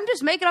 So I'm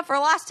just making up for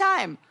lost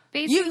time.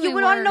 Basically, you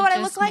want to know what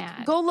I look like?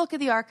 Mad. Go look at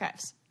the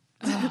archives.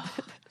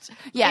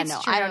 Yeah, no,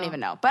 true. I don't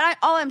even know. But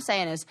all I'm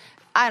saying is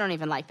I don't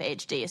even like the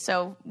HD.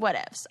 So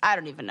whatevs. I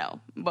don't even know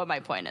what my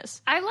point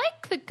is. I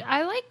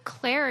like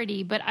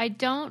clarity, but I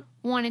don't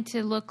want it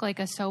to look like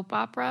a soap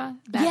opera.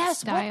 That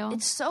style.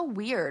 It's so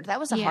weird. That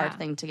was a hard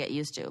thing to get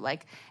used to.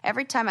 Like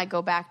every time I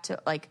go back to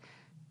like,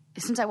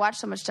 since I watch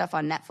so much stuff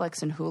on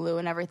Netflix and Hulu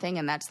and everything,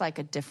 and that's like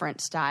a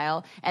different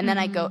style. And then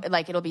I go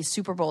like it'll be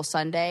Super Bowl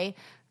Sunday,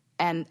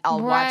 and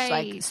I'll watch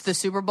like the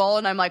Super Bowl,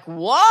 and I'm like,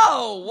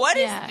 whoa, what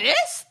is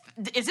this?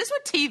 Is this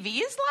what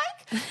TV is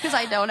like? Because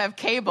I don't have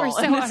cable. We're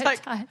so and it's out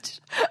of touch.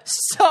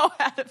 So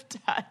out of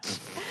touch.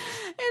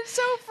 It's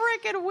so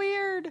freaking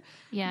weird.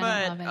 Yeah, but,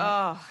 I love it.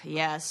 Oh,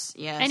 yes.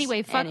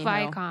 Anyway, fuck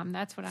Viacom.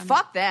 That's what I'm...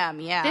 Fuck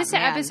them, yeah. This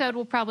episode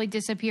will probably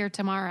disappear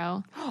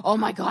tomorrow. Oh,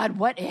 my God,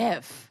 what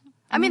if?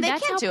 I mean they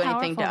can't do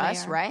anything to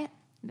us, right?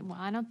 Well,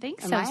 I don't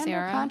think Am so, I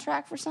Sarah. under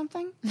contract for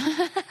something?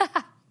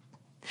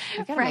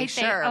 I gotta Right, make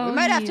sure. they We own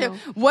might have you. to.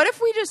 What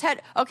if we just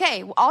had?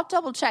 Okay, I'll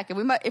double check.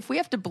 If we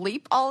have to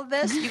bleep all of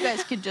this, you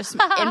guys can just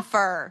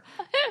infer.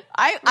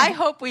 I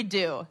hope we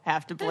do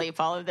have to bleep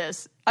all of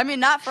this. I mean,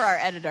 not for our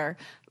editor,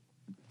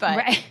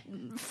 but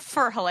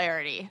for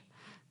hilarity.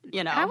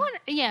 You know.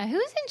 Who's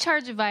in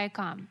charge of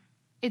Viacom?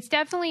 It's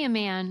definitely a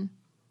man.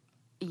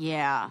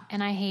 Yeah.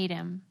 And I hate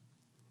him.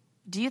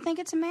 Do you think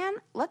it's a man?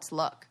 Let's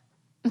look.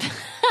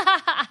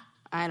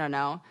 I don't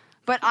know.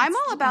 But I'm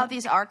all about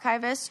these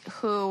archivists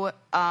who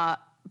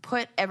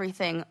put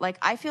everything, like,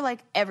 I feel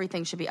like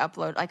everything should be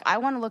uploaded. Like, I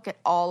want to look at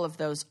all of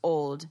those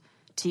old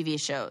TV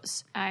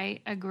shows. I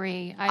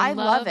agree. I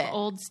love it.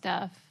 Old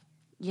stuff.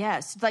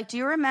 Yes. Like, do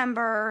you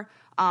remember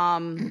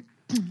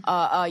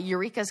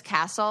Eureka's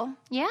Castle?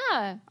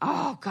 Yeah.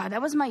 Oh, God,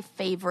 that was my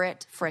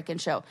favorite frickin'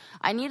 show.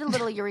 I need a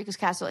little Eureka's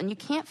Castle, and you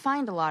can't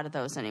find a lot of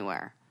those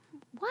anywhere.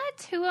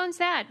 What? Who owns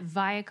that?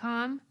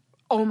 Viacom?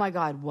 Oh, my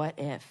God, what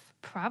if?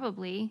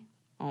 Probably.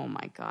 Oh,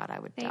 my God, I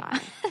would die.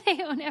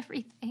 They own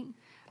everything.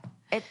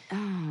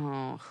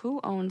 Who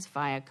owns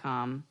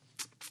Viacom?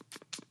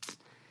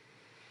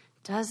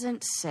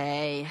 Doesn't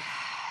say.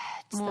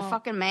 It's the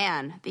fucking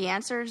man. The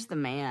answer is the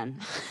man.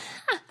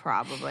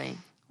 Probably.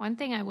 One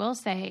thing I will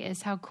say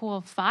is how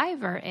cool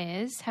Fiverr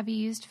is. Have you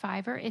used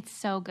Fiverr? It's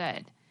so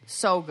good.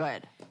 So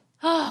good.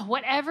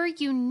 whatever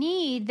you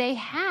need, they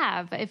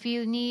have. If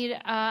you need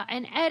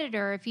an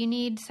editor, if you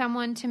need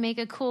someone to make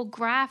a cool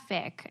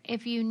graphic,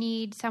 if you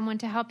need someone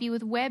to help you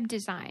with web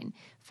design,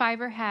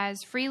 Fiverr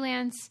has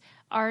freelance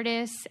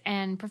artists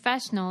and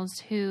professionals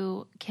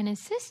who can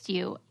assist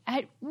you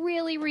at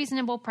really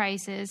reasonable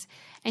prices.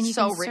 And you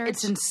can search.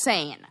 It's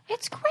insane.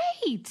 It's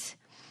great.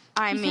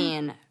 I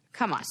mean,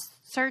 come on.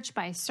 Search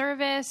by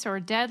service or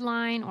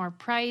deadline or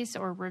price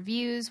or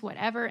reviews,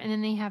 whatever. And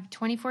then they have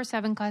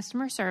 24/7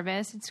 customer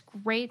service. It's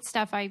great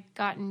stuff. I've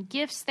gotten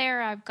gifts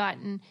there. I've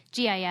gotten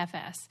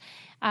GIFs.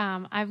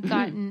 I've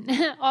gotten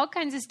all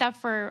kinds of stuff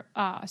for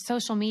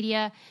social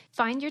media.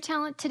 Find your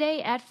talent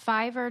today at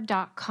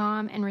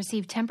Fiverr.com and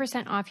receive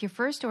 10% off your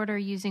first order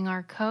using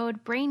our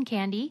code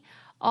BRAINCANDY.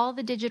 All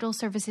the digital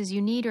services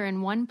you need are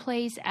in one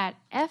place at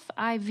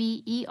Fiverr.com,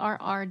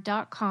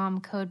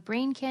 code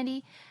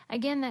BRAINCANDY.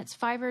 Again, that's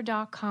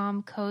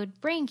Fiverr.com,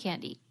 code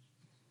BRAINCANDY.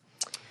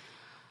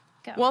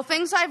 Go. Well,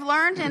 things I've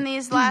learned in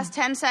these last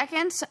 10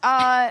 seconds.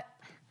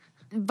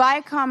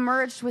 Viacom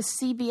merged with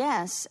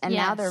CBS, and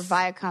now they're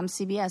Viacom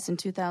CBS in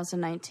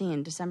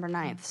 2019, December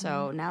 9th.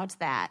 So now it's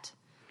that.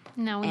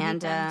 Now we need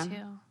that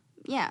too.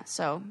 Yeah,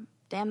 so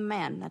damn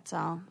man. That's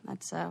all.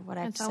 That's what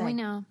I have to say. That's all we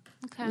know.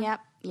 Okay.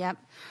 Yep.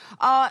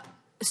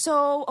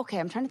 So, okay,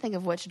 I'm trying to think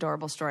of which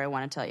adorable story I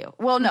want to tell you.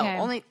 Well, no,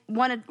 only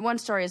one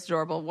story is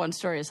adorable, one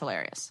story is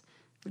hilarious.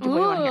 What do you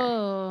want to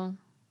hear?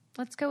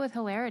 Let's go with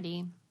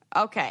hilarity.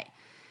 Okay.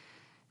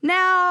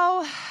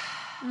 Now,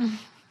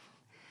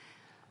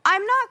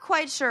 I'm not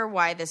quite sure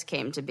why this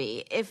came to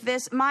be. If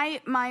this,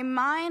 my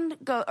mind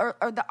or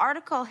the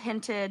article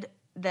hinted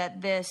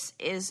that this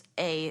is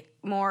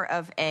more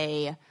of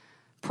a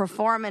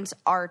performance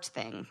art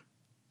thing.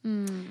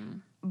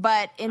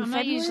 But in I'm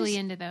not usually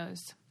into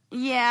those.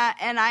 Yeah,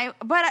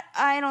 but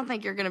I don't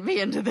think you're going to be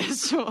into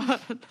this one.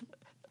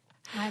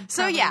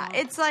 So yeah,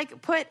 it's like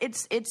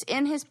it's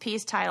in his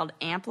piece titled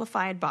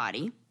 "Amplified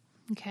Body."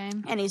 Okay.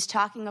 And he's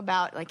talking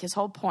about, like, his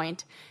whole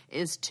point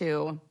is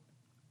to,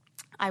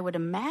 I would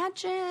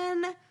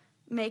imagine,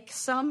 make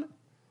some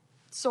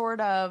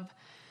sort of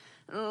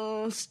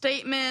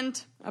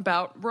statement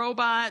about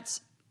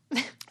robots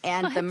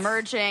and the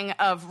merging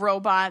of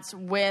robots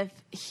with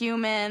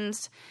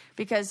humans,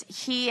 because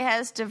he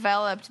has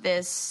developed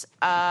this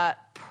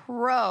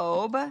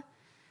probe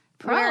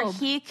where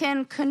he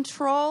can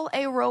control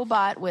a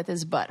robot with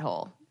his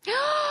butthole.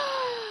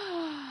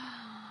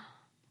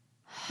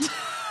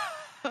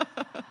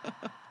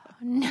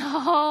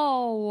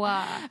 No.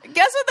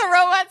 Guess what the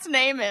robot's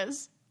name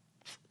is?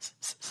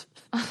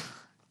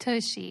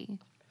 Tushy.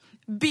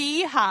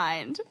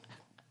 Behind.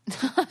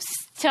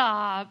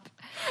 Stop.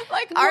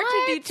 Like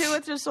R2D2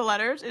 with just the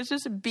letters. It's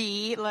just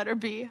B, letter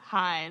B,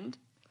 hind.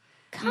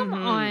 Come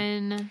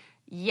on.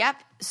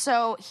 Yep.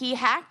 So he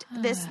hacked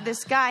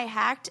this guy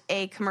hacked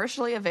a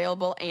commercially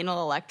available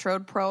anal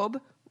electrode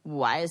probe.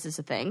 Why is this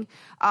a thing?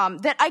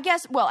 That I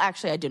guess, well,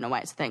 actually, I do know why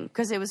it's a thing.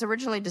 Because it was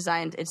originally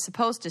designed, it's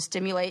supposed to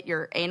stimulate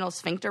your anal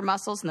sphincter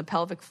muscles and the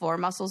pelvic floor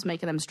muscles,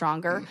 making them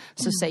stronger.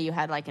 So say you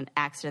had like an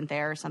accident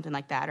there or something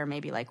like that, or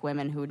maybe like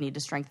women who would need to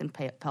strengthen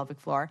pelvic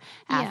floor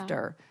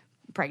after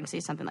pregnancy,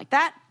 something like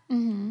that.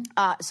 Mm-hmm.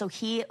 So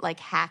he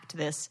like hacked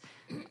this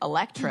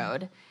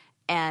electrode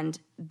and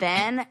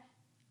then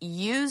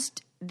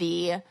used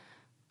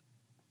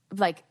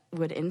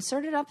would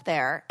insert it up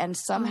there and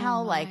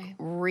somehow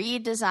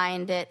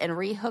redesigned it and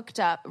hooked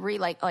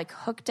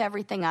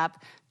everything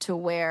up to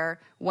where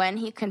when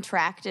he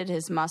contracted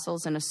his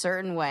muscles in a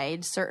certain way,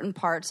 certain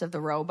parts of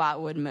the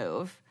robot would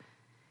move.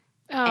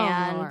 Oh,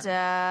 and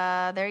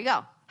there you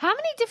go. How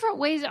many different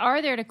ways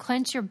are there to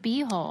clench your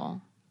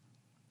beehole?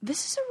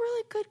 This is a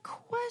really good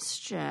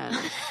question.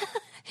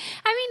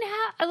 I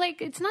mean,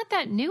 it's not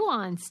that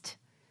nuanced,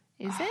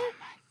 is it?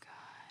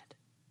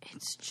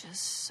 It's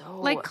just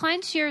so... Like,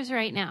 clench yours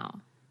right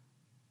now.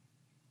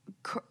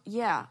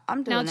 Yeah,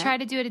 I'm doing it. Now try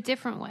to do it a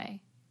different way.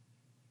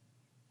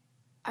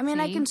 I mean,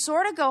 I can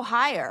sort of go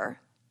higher.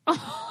 What?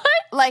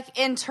 Like,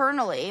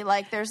 internally.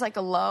 Like, there's, like,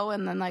 a low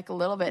and then, like, a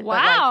little bit.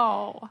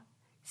 Wow. But, like,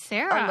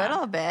 Sarah. A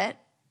little bit.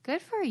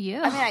 Good for you.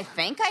 I mean, I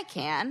think I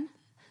can.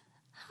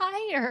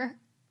 Higher.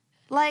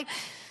 Like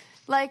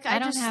I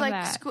don't just, have like,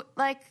 that.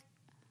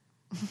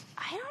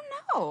 I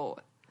don't know.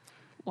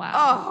 Wow.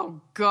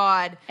 Oh,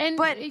 God.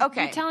 But,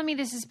 okay. You're telling me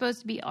this is supposed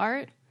to be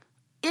art?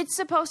 It's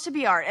supposed to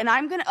be art. And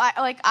I'm going to,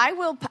 I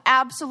will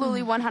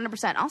absolutely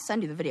 100%. I'll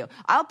send you the video.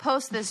 I'll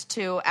post this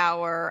to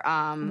our...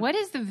 what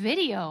is the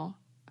video?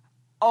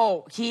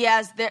 Oh, he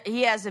has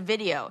a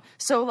video.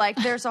 So, like,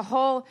 there's a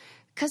whole...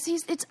 Because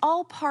it's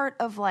all part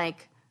of,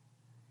 like...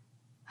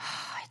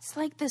 It's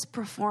like this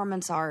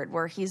performance art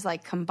where he's,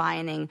 like,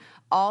 combining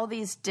all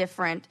these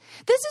different...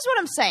 This is what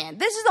I'm saying.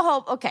 This is the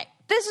whole... Okay.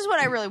 This is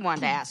what I really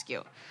wanted to ask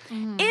you.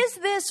 Mm-hmm. Is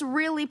this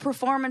really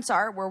performance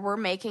art where we're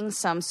making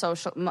some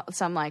social,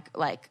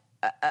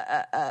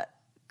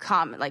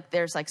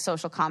 there's like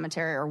social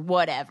commentary or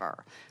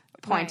whatever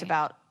point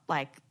about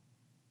like,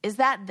 is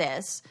that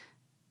this,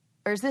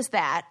 or is this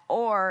that,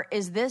 or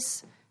is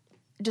this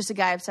just a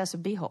guy obsessed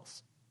with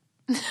beeholes?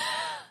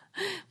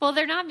 Well,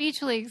 they're not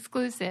mutually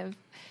exclusive.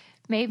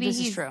 Maybe This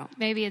is true.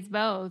 Maybe it's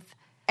both.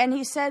 And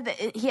he said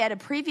that he had a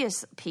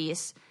previous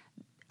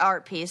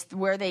art piece,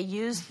 where they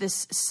used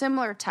this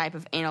similar type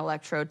of anal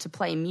electrode to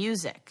play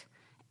music.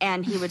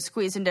 And he would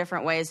squeeze in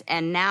different ways.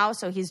 And now,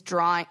 so he's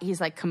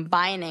like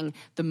combining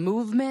the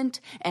movement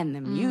and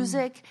the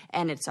music,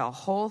 and it's a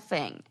whole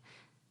thing.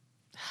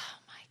 Oh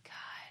my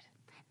God.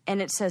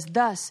 And it says,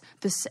 thus,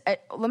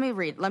 let me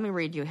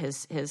read you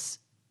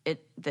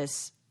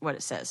what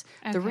it says.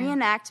 Okay. The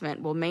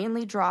reenactment will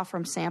mainly draw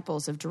from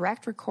samples of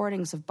direct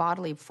recordings of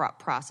bodily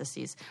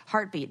processes,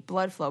 heartbeat,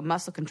 blood flow,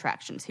 muscle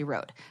contractions, he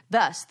wrote.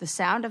 Thus, the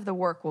sound of the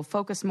work will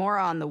focus more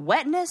on the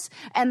wetness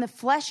and the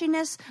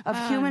fleshiness of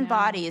human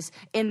bodies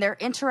in their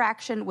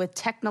interaction with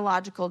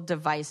technological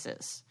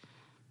devices.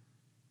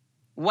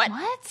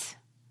 What?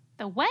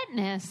 The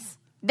wetness?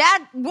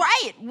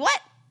 Right.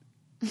 What?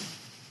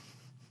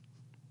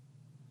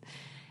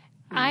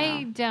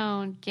 I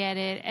don't get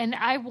it. And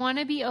I want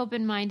to be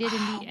open-minded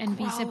and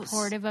be gross.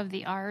 supportive of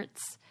the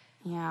arts.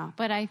 Yeah.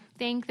 But I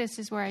think this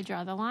is where I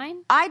draw the line.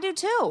 I do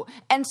too.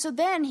 And so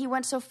then he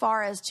went so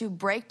far as to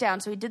break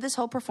down. So he did this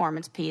whole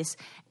performance piece,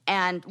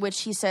 and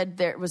which he said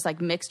there was like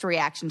mixed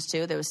reactions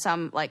to. There was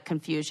some like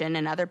confusion,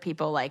 and other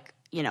people like,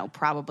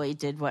 probably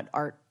did what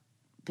art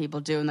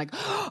people do and like,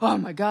 oh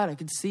my God, I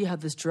could see how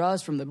this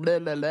draws from the blah,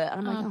 blah, blah.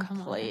 And I'm like,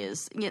 oh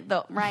please.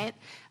 Right?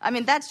 I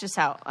mean, that's just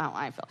how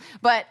I feel.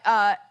 But,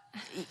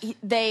 he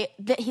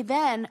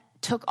then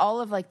took all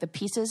of like the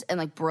pieces and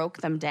like broke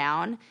them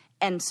down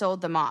and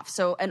sold them off.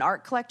 So an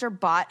art collector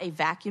bought a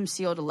vacuum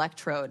sealed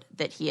electrode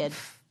that he had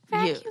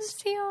used. Vacuum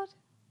sealed?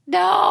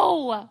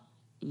 No.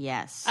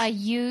 Yes. A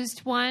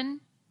used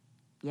one?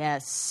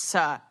 Yes.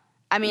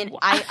 I mean,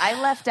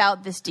 I left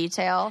out this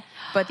detail,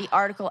 but the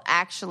article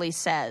actually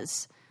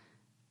says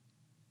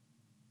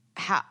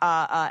how,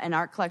 an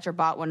art collector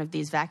bought one of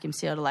these vacuum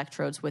sealed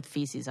electrodes with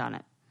feces on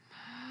it.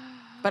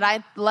 But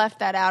I left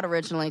that out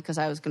originally because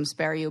I was going to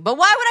spare you. But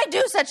why would I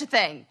do such a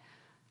thing?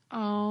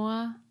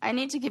 Oh. I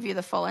need to give you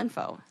the full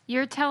info.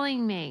 You're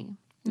telling me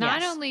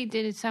not Yes. only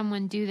did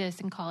someone do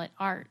this and call it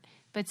art,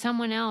 but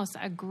someone else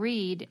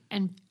agreed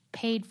and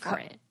paid for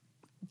it.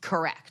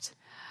 Correct.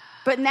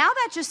 But now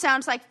that just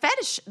sounds like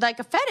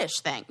a fetish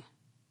thing.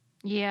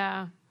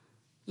 Yeah.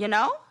 You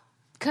know?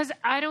 Because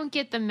I don't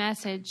get the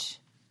message.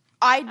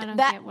 I don't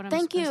that get what I'm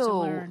thank supposed you. to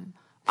learn.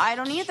 I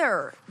don't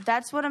either.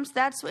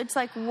 It's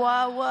like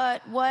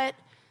what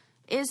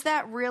is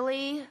that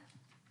really?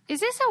 Is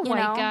this a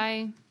white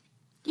guy?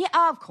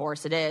 Yeah, of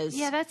course it is.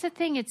 Yeah, that's the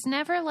thing. It's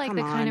never like Come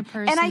the on. kind of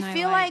person And I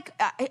feel like.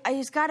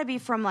 he's got to be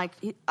from like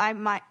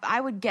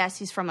I would guess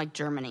he's from like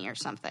Germany or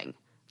something.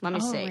 Let me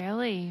see.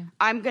 Really?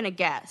 I'm gonna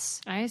guess.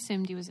 I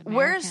assumed he was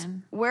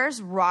American.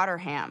 Where's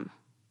Rotterdam?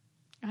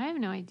 I have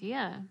no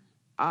idea.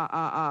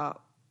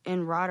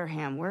 In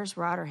Rotterdam. Where's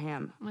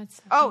Rotterdam? Let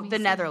Oh, me the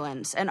see.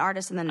 Netherlands. An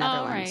artist in the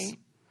Netherlands. Oh, right.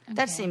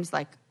 That Okay. seems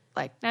like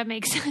That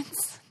makes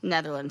sense.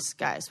 Netherlands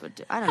guys would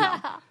do. I don't know.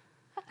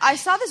 I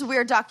saw this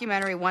weird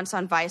documentary once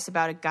on Vice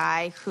about a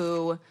guy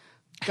who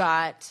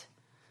got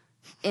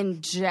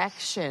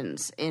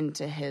injections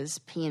into his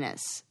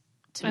penis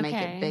to make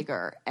it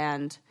bigger,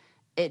 and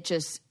it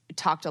just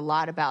talked a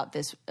lot about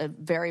this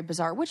very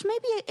bizarre, which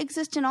maybe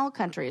exists in all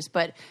countries,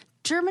 but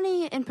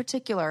Germany in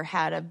particular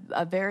had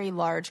a very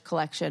large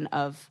collection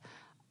of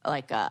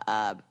like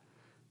a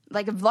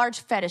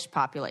large fetish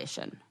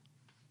population.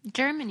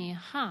 Germany,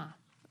 huh?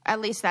 At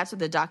least that's what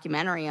the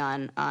documentary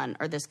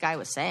or this guy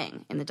was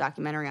saying in the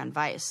documentary on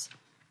Vice.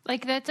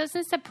 Like, that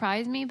doesn't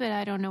surprise me, but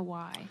I don't know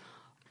why.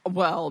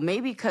 Well,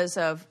 maybe because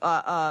of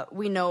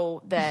we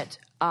know that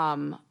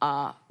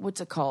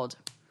what's it called?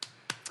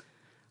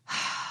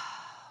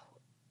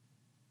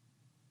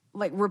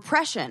 Like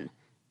repression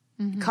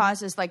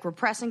causes, like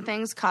repressing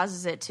things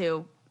causes it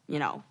to,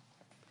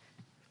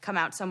 come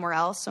out somewhere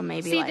else. So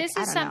maybe See, like, this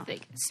I is don't know. something,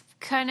 it's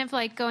kind of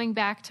like going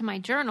back to my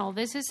journal.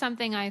 This is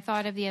something I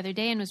thought of the other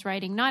day and was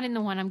writing, not in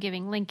the one I'm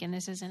giving Lincoln.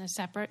 This is in a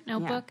separate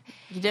notebook. Yeah.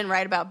 You didn't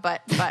write about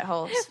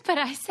buttholes. But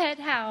I said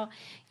how,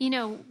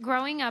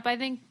 growing up, I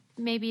think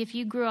maybe if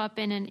you grew up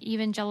in an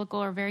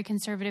evangelical or very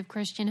conservative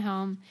Christian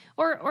home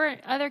or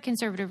other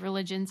conservative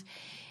religions,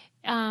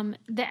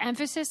 the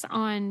emphasis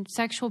on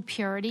sexual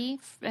purity,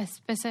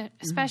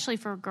 especially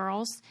for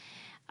girls,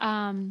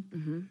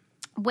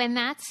 when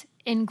that's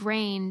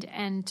ingrained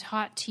and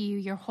taught to you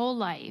your whole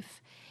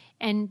life,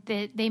 and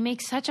they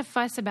make such a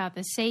fuss about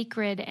the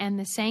sacred and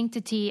the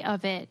sanctity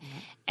of it,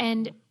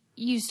 and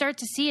you start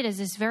to see it as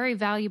this very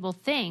valuable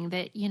thing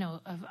that,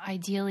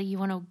 ideally you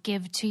want to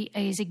give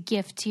as a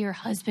gift to your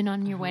husband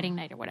on your wedding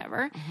night or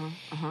whatever.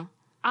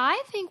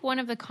 I think one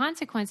of the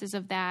consequences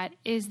of that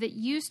is that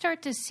you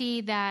start to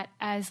see that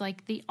as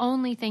like the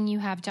only thing you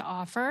have to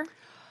offer.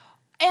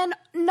 And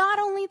not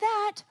only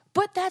that,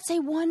 but that's a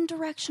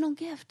one-directional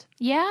gift.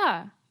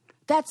 Yeah.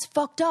 That's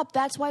fucked up.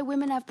 That's why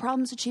women have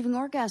problems achieving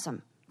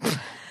orgasm.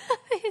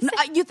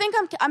 You think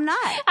I'm not?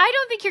 I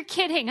don't think you're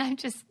kidding. I'm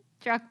just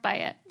struck by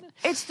it.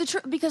 It's the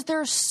truth, because there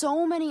are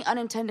so many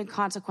unintended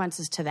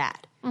consequences to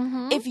that.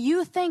 If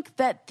you think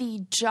that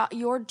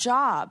your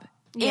job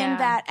in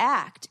that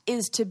act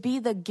is to be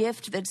the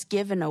gift that's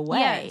given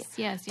away,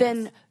 yes.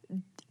 then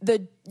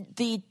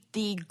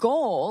the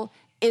goal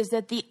is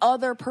that the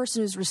other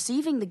person who's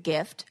receiving the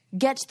gift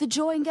gets the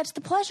joy and gets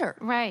the pleasure.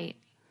 Right.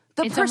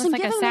 The it's person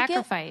almost like giving a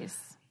sacrifice.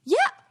 Yeah.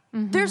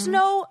 There's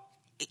no,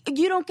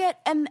 you don't get,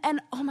 and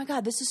oh my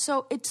God, this is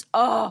so,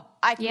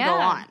 I can go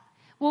on.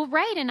 Well,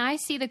 right. And I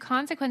see the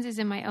consequences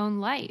in my own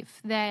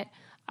life that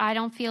I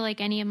don't feel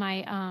like any of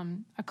my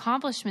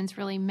accomplishments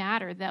really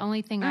matter. The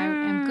only thing I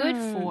am good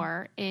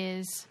for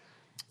is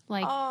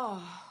like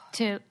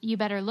you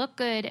better look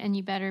good and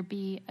you better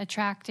be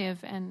attractive,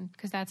 and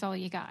because that's all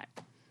you got.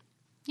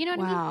 You know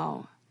what I mean?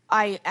 Wow.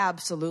 I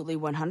absolutely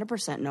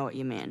 100% know what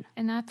you mean.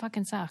 And that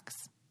fucking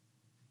sucks.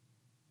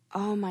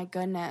 Oh my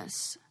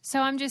goodness.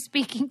 So I'm just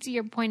speaking to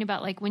your point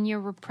about like when you're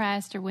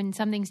repressed or when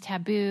something's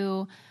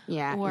taboo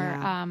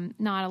or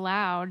not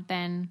allowed,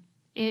 then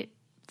it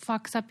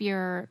fucks up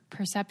your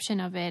perception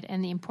of it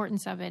and the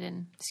importance of it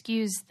and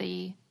skews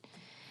the,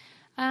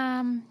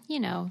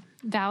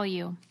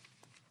 value.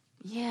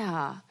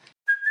 Yeah.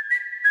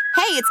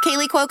 Hey, it's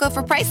Kaylee Cuoco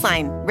for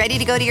Priceline. Ready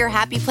to go to your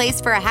happy place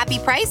for a happy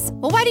price?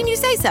 Well, why didn't you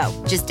say so?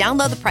 Just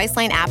download the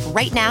Priceline app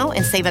right now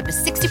and save up to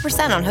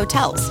 60% on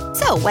hotels.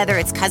 So whether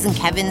it's Cousin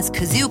Kevin's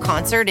Kazoo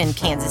Concert in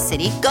Kansas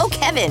City, go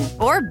Kevin,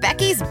 or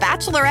Becky's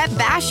Bachelorette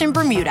Bash in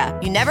Bermuda,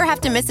 you never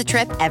have to miss a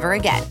trip ever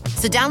again.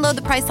 So download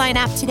the Priceline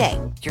app today.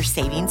 Your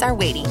savings are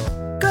waiting.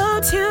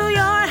 Go to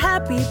your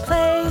happy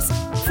place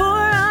for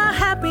a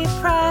happy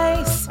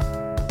price.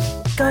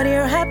 Go to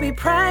your happy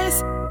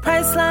price,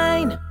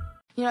 Priceline.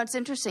 You know, it's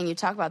interesting you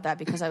talk about that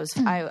because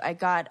I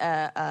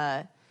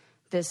got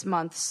this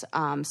month's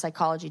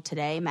Psychology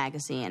Today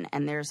magazine,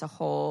 and there's a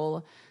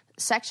whole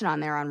section on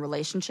there on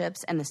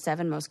relationships and the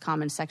 7 most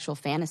common sexual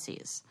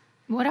fantasies.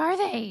 What are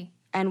they?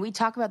 And we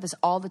talk about this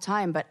all the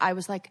time, but I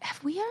was like,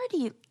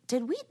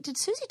 did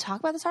Susie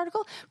talk about this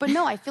article? But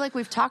no, I feel like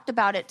we've talked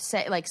about it,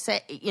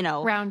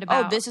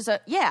 roundabout. Oh, this is a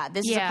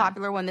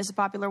popular one, this is a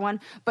popular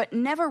one, but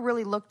never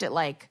really looked at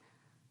like,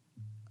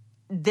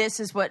 this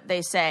is what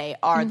they say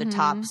are the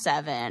top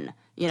 7,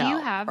 Do you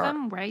have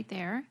them right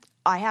there?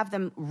 I have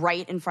them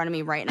right in front of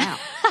me right now.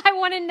 I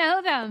want to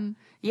know them.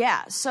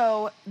 Yeah.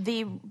 So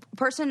the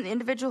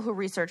individual who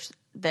researched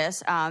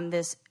this,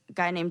 this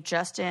guy named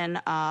Justin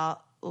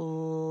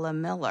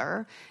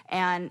LeMiller,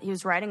 and he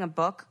was writing a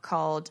book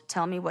called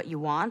Tell Me What You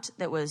Want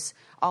that was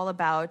all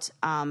about,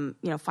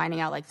 finding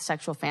out like the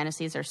sexual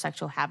fantasies or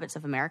sexual habits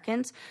of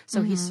Americans.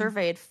 So he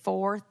surveyed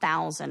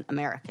 4,000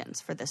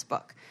 Americans for this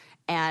book.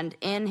 And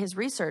in his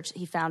research,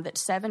 he found that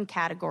 7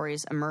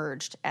 categories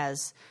emerged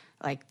as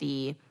like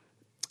the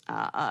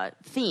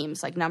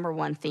themes, like number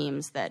 1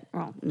 themes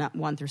not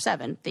 1 through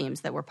 7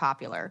 themes that were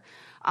popular.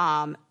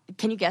 Can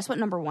you guess what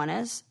number 1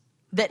 is?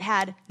 That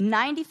had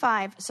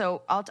 95.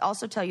 So I'll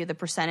also tell you the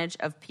percentage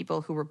of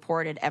people who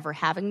reported ever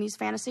having these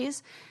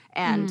fantasies.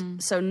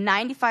 And so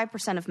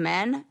 95% of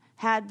men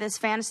had this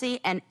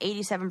fantasy and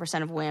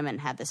 87% of women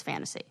had this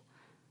fantasy.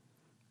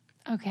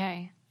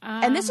 Okay.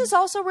 And this is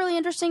also really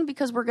interesting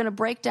because we're going to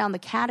break down the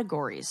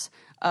categories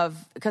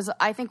because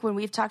I think when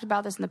we've talked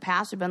about this in the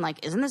past, we've been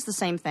like, isn't this the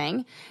same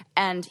thing?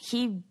 And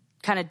he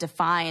kind of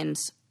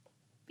defines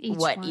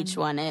each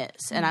one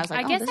is. And I was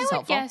like, this is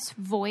helpful. I would guess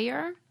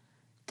voyeur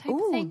type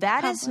thing.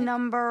 That is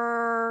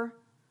number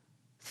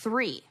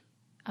 3.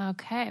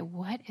 Okay.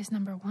 What is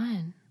number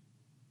 1?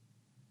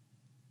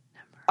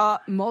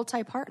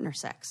 Multi-partner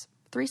sex,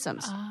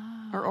 threesomes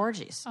or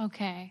orgies.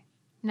 Okay.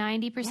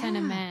 90%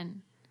 of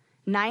men.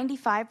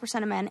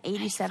 95% of men,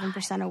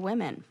 87% of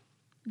women.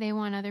 They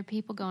want other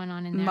people going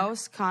on in there.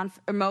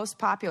 Most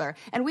popular.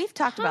 And we've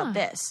talked about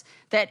this,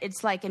 that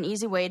it's like an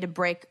easy way to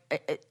break.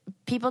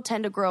 People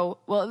tend to grow,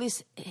 well, at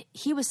least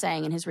he was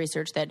saying in his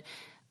research that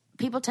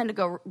people tend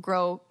to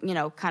grow,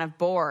 kind of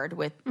bored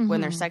with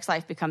when their sex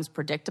life becomes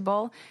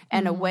predictable.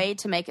 And a way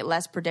to make it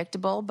less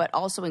predictable, but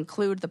also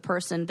include the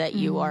person that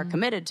you are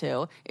committed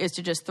to, is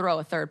to just throw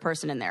a third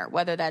person in there.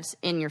 Whether that's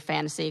in your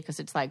fantasy, because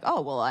it's like,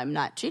 oh, well, I'm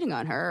not cheating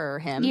on her or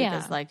him,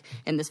 because like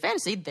in this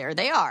fantasy, there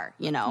they are,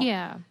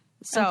 Yeah.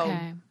 So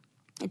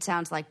it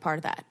sounds like part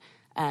of that.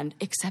 And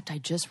except I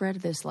just read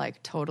this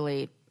like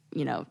totally,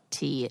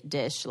 tea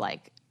dish,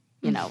 like,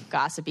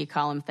 gossipy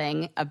column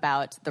thing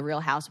about the Real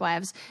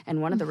Housewives.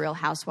 And one of the Real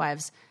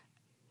Housewives,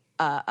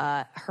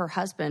 her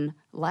husband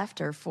left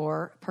her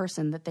for a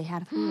person that they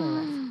had a three-way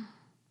with.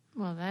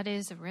 Well, that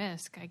is a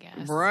risk, I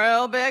guess.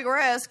 Real big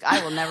risk.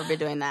 I will never be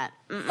doing that.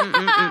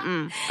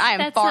 I am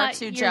That's far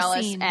too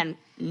jealous scene. and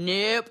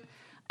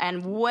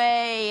and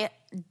way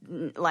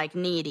like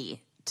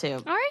needy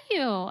too. Are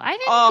you? I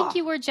didn't think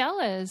you were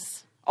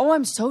jealous. Oh,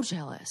 I'm so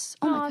jealous.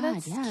 Oh my God,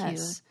 that's yes.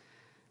 cute.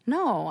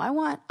 No, I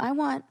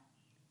want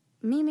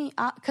Mimi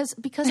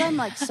because I'm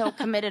like so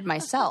committed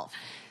myself.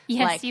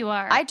 Yes, like, you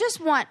are. I just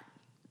want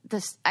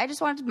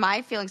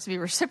my feelings to be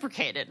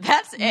reciprocated.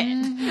 That's it.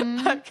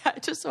 I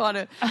just want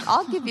to.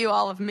 I'll give you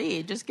all of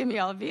me. Just give me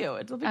all of you.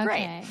 It'll be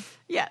great.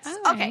 Yes.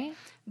 All Okay. right.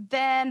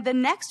 Then the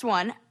next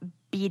one,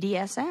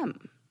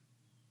 BDSM.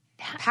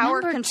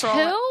 Power Number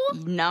control.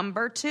 two?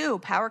 Number 2,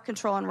 power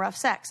control and rough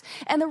sex.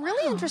 And the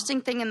really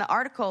interesting thing in the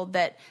article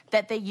that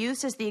they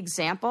used as the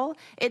example,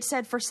 it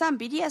said for some,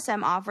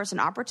 BDSM offers an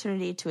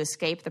opportunity to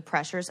escape the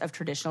pressures of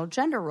traditional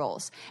gender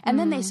roles. And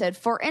then they said,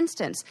 for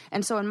instance,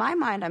 and so in my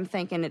mind, I'm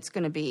thinking it's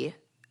going to be,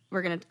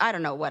 I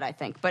don't know what I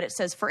think, but it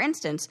says, for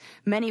instance,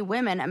 many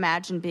women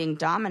imagine being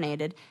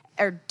dominant,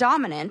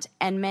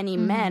 and many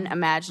men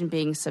imagine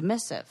being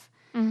submissive.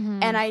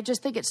 And I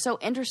just think it's so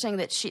interesting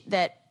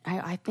that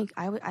I think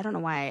I don't know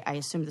why I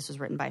assumed this was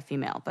written by a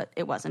female, but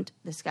it wasn't.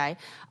 This guy,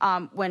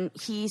 when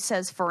he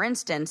says, for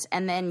instance,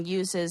 and then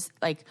uses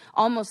like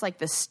almost like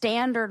the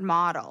standard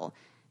model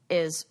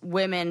is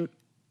women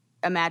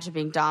imagine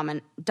being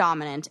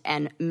dominant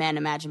and men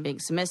imagine being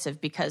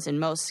submissive, because in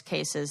most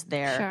cases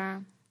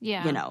they're,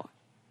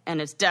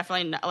 and it's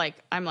definitely not, like,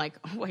 I'm like,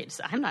 oh, wait,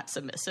 I'm not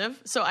submissive.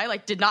 So I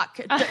like did not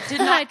connect.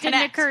 Didn't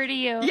occur to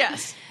you.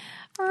 Yes.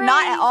 Right.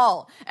 Not at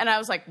all. And I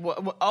was like,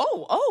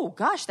 oh,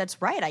 gosh,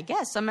 that's right. I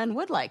guess some men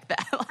would like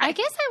that. Like, I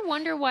guess I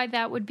wonder why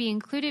that would be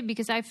included,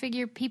 because I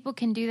figure people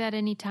can do that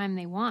anytime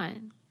they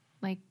want.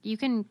 Like, you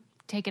can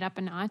take it up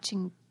a notch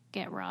and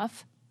get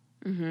rough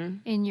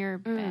in your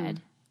bed.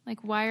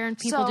 Like, why aren't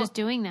people just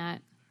doing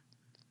that?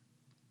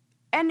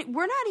 And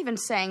we're not even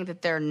saying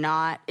that they're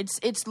not.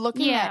 It's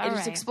looking at it's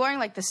right. exploring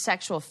like the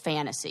sexual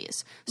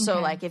fantasies.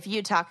 So like if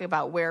you talk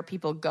about where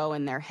people go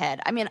in their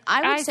head, I mean,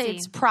 I would say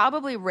it's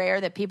probably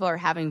rare that people are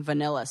having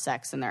vanilla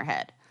sex in their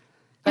head.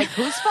 Like,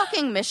 who's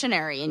fucking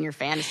missionary in your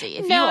fantasy?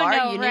 If you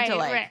are, you need to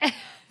like,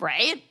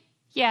 right?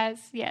 Yes.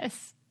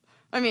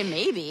 I mean,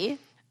 maybe.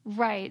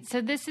 Right.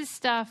 So this is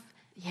stuff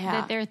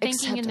that they're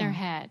thinking in their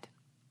head.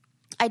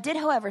 I did,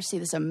 however, see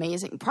this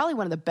amazing, probably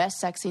one of the best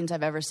sex scenes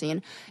I've ever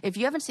seen. If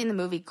you haven't seen the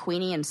movie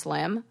Queenie and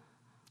Slim,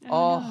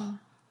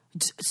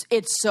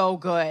 it's so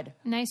good.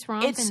 Nice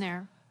romp in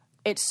there.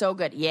 It's so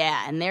good.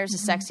 Yeah. And there's a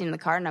sex scene in the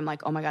car, and I'm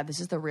like, oh my God, this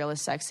is the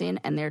realest sex scene.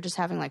 And they're just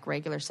having like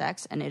regular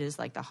sex, and it is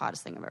like the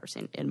hottest thing I've ever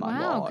seen in my life.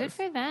 Wow, good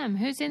for them.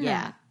 Who's in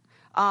that? Is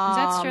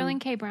that Sterling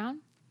K. Brown?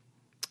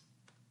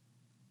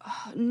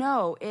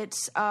 No,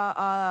 it's,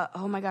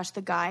 oh my gosh,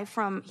 the guy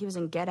he was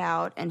in Get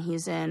Out, and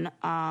he's in,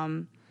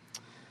 let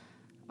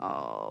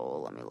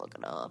me look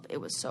it up. It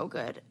was so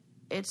good.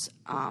 It's,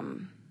 I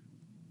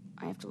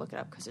have to look it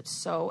up because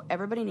it's so,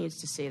 everybody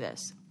needs to see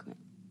this.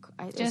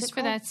 Just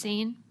for that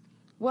scene?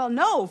 Well,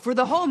 no, for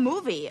the whole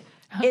movie.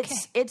 Okay.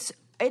 It's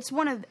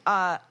one of,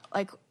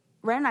 like,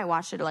 Ren and I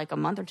watched it like a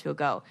month or two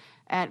ago.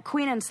 And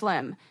Queen and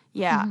Slim.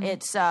 Yeah,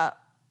 it's,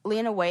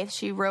 Lena Waithe,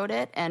 she wrote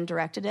it and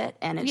directed it.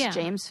 And it's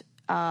James,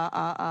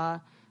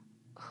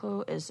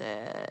 who is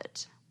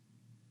it?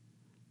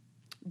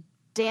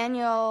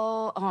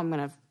 Daniel,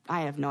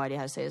 I have no idea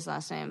how to say his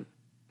last name.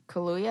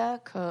 Kaluuya,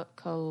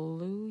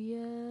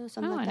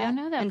 something like that. I don't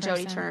know that And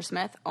person. Jodie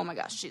Turner-Smith. Oh my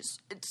gosh, it's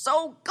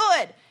so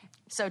good.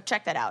 So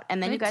check that out.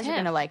 And then Good you guys tip. are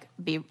going to like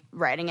be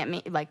writing at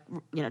me, like,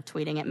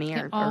 tweeting at me.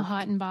 All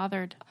hot and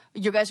bothered.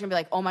 You guys are going to be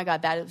like, oh my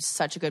God, that is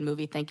such a good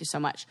movie. Thank you so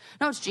much.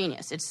 No, it's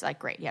genius. It's like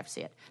great. You have to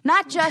see it.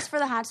 Not just for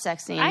the hot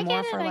sex scene. I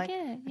more get it, for I like,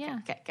 get it, yeah.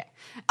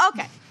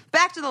 Okay,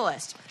 back to the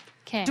list.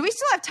 Okay. Do we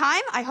still have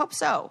time? I hope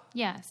so.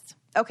 Yes.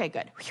 Okay,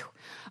 good. Whew.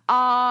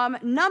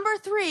 Number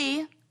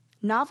 3,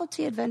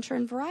 novelty, adventure,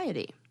 and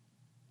variety.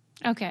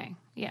 Okay,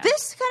 yeah.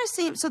 This kind of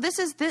seems, so this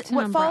is,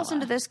 what umbrella. falls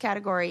into this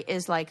category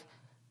is like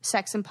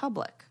sex in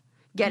public,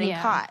 getting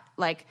caught,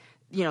 like,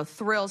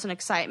 thrills and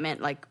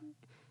excitement, like,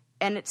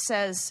 and it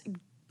says,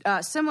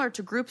 similar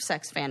to group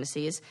sex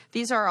fantasies,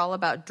 these are all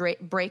about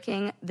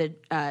breaking the,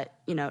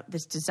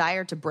 this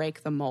desire to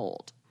break the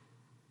mold.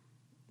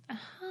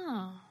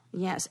 Oh.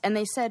 Yes, and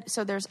they said,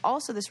 so there's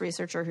also this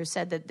researcher who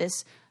said that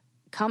this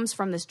comes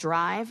from this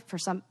drive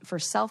for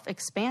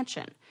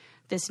self-expansion,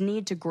 this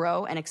need to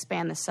grow and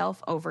expand the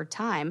self over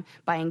time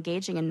by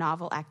engaging in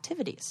novel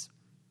activities.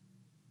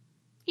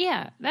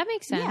 Yeah, that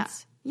makes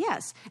sense. Yeah.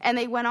 Yes. And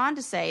they went on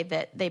to say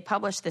that they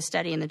published this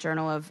study in the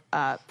Journal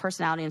of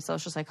Personality and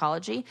Social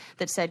Psychology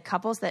that said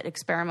couples that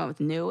experiment with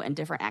new and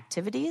different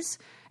activities,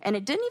 and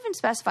it didn't even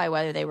specify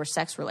whether they were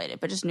sex-related,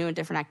 but just new and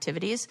different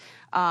activities,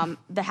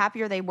 the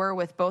happier they were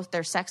with both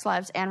their sex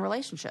lives and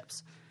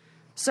relationships.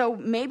 So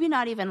maybe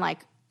not even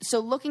like, so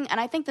looking, and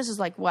I think this is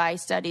like why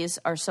studies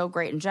are so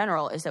great in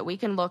general, is that we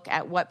can look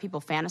at what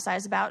people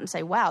fantasize about and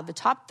say, wow, the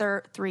top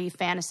 3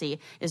 fantasy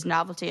is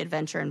novelty,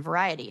 adventure, and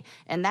variety.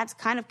 And that's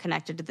kind of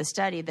connected to the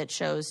study that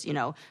shows,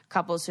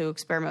 couples who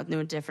experiment with new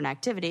and different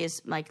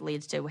activities like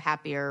leads to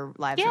happier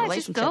lives and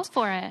relationships. Yeah, just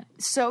go for it.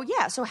 So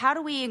how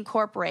do we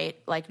incorporate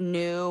like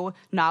new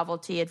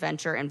novelty,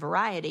 adventure, and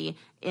variety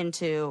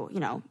into,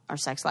 our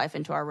sex life,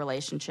 into our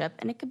relationship?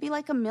 And it could be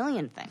like a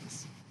million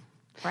things,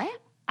 right?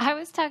 I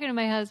was talking to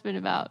my husband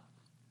about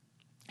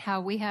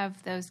how we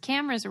have those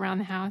cameras around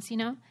the house,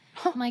 I'm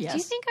like, Yes. do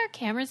you think our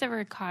cameras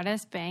ever caught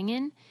us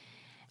banging?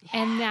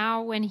 Yeah. And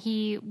now when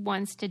he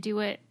wants to do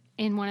it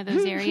in one of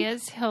those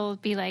areas, he'll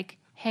be like,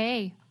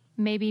 hey,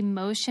 maybe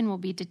motion will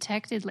be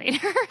detected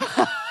later.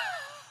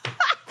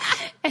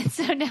 And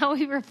so now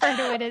we refer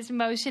to it as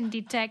motion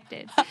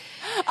detected.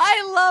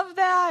 I love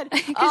that.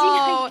 Because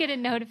you get a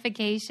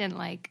notification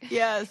like...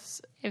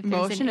 Yes. If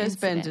there's Motion an has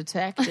been incident.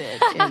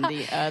 detected in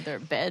the other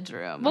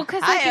bedroom. Well,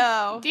 because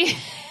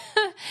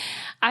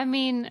I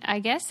mean, I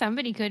guess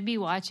somebody could be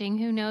watching.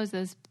 Who knows?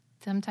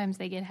 Sometimes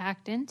they get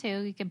hacked into.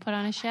 You can put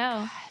on a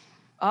show.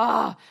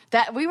 Oh,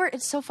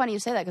 it's so funny you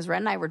say that because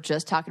Ren and I were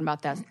just talking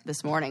about that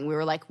this morning. We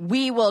were like,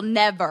 we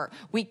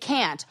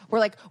can't. We're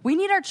like, we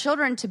need our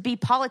children to be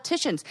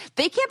politicians.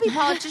 They can't be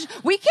politicians.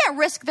 We can't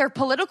risk their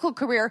political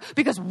career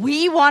because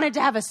we wanted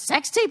to have a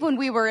sex tape when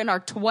we were in our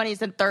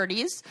 20s and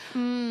 30s.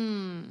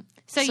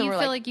 So you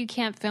feel like you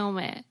can't film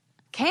it?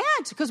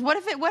 Can't, because what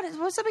if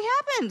something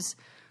happens?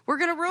 We're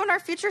going to ruin our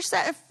future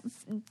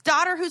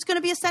daughter who's going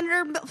to be a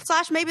senator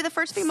 / maybe the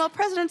first female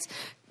president,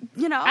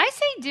 I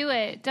say do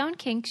it. Don't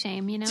kink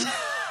shame,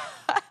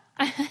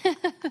 Oh,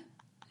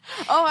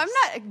 I'm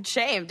not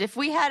shamed. If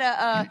we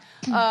had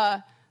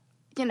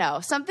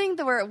something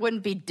where it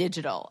wouldn't be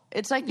digital.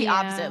 It's like the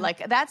opposite.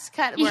 Like that's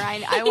kind of where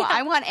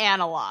I want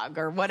analog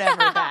or whatever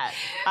that.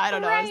 I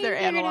don't know. Right. Is there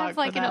You're analog gonna have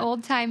like for an that?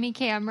 old timey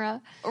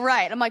camera.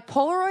 Right. I'm like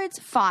Polaroids,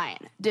 fine.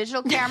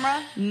 Digital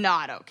camera,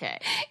 not okay.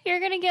 You're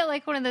gonna get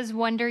like one of those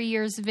Wonder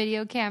Years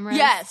video cameras.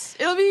 Yes,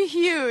 it'll be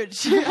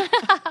huge. That's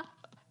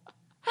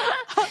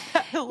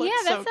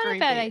not a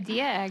bad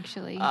idea,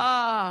 actually.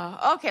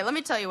 Okay, let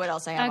me tell you what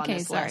else I have on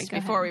this list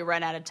before we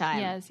run out of time.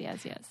 Yes.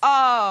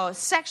 Oh,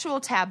 sexual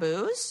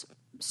taboos.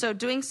 So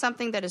doing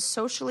something that is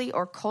socially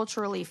or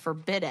culturally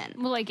forbidden.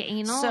 Well, like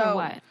anal or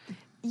what?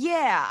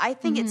 Yeah, I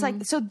think it's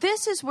like, so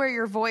this is where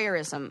your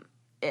voyeurism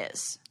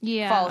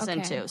falls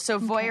into. So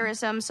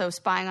voyeurism, so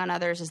spying on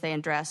others as they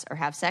undress or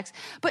have sex.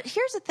 But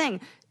here's the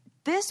thing.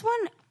 This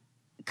one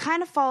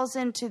kind of falls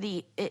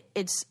into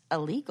it's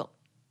illegal.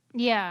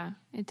 Yeah,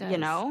 it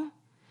does.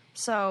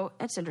 So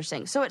it's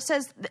interesting. So it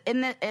says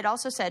it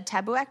also said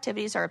taboo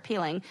activities are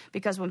appealing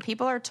because when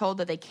people are told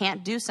that they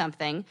can't do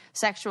something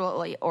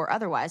sexually or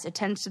otherwise, it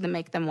tends to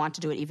make them want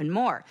to do it even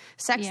more.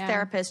 Sex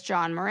therapist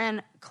John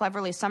Morin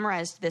cleverly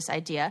summarized this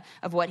idea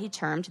of what he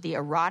termed the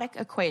erotic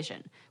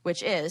equation,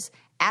 which is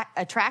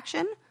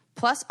attraction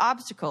plus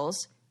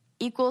obstacles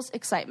equals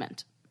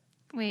excitement.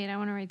 Wait, I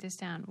want to write this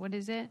down. What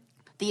is it?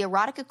 The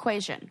erotic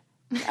equation.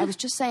 I was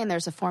just saying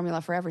there's a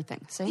formula for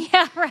everything. See?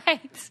 Yeah,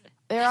 right.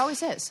 There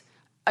always is.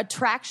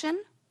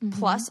 Attraction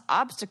plus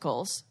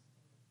obstacles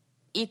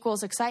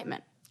equals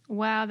excitement.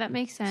 Wow, that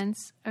makes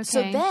sense. Okay.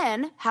 So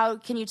then how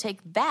can you take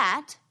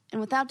that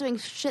and without doing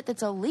shit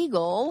that's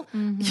illegal,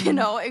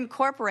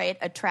 incorporate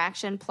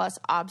attraction plus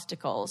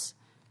obstacles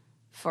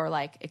for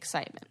like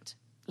excitement?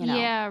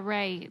 Yeah,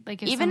 right.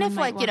 Like even if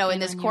like, in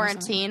this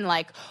quarantine,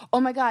 like,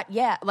 oh my God,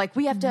 yeah, like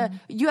we have to,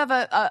 you have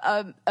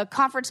a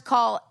conference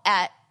call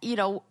at,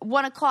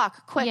 1:00,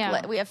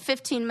 quick, we have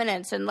 15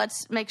 minutes and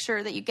let's make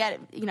sure that you get it,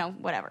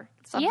 whatever.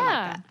 Something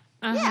like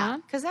that. Yeah,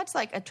 because that's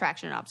like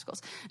attraction and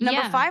obstacles.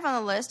 Number 5 on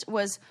the list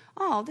was,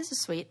 this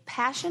is sweet,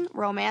 passion,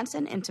 romance,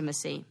 and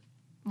intimacy.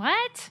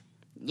 What?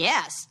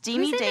 Yeah,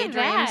 steamy Who's into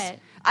daydreams. that?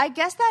 I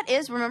guess that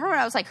is, remember when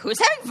I was like, who's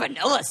having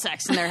vanilla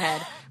sex in their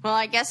head? Well,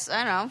 I guess,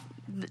 I don't know,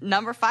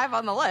 number 5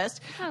 on the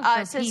list.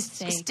 It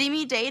says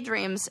steamy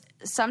daydreams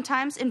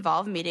sometimes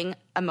involve meeting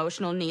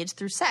emotional needs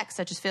through sex,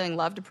 such as feeling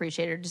loved,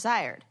 appreciated, or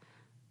desired.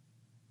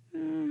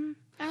 All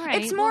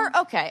right. It's more,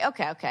 okay.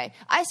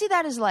 I see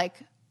that as like,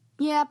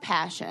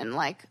 passion.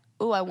 Like,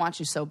 ooh, I want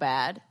you so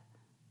bad.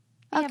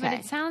 Okay. Yeah, but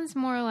it sounds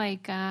more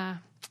like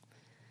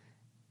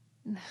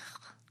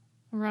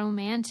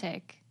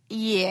romantic.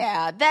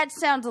 Yeah, that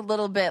sounds a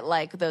little bit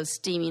like those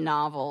steamy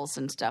novels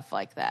and stuff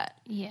like that.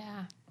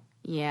 Yeah.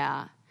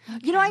 Yeah.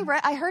 Okay.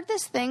 I heard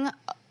this thing,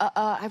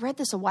 I read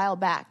this a while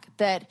back,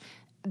 that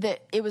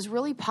it was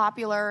really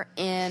popular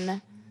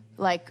in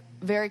like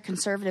very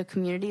conservative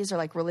communities or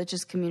like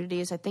religious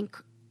communities. I think,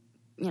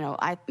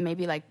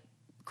 maybe like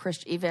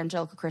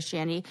evangelical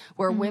Christianity,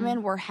 where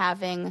women were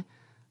having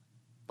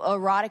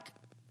erotic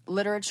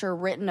literature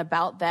written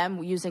about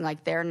them using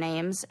like their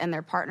names and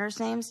their partners'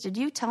 names. Did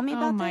you tell me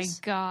about this?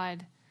 Oh my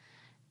God.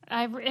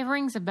 It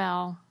rings a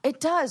bell. It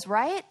does,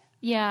 right?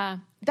 Yeah.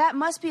 That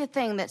must be a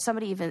thing that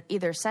somebody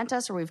either sent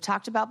us or we've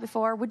talked about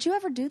before. Would you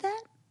ever do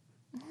that?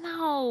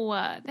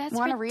 No, that's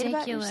wanna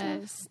ridiculous. Read about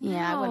yourself? No.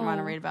 Yeah, I wouldn't want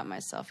to read about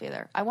myself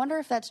either. I wonder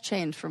if that's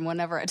changed from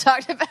whenever I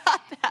talked about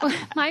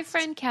that. My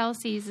friend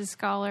Kelsey is a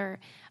scholar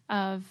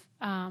of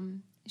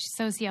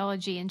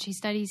sociology, and she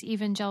studies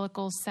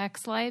evangelical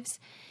sex lives.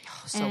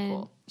 Oh, so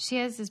cool. She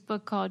has this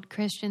book called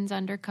Christians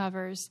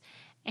Undercovers,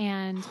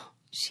 and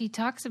she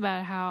talks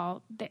about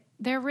how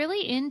they're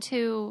really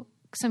into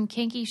some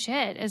kinky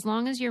shit. As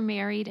long as you're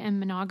married and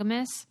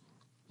monogamous,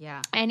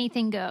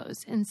 anything goes.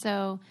 And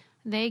so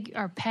they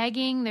are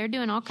pegging. They're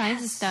doing all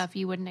kinds of stuff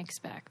you wouldn't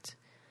expect.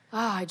 Oh,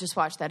 I just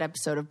watched that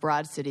episode of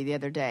Broad City the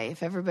other day.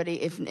 If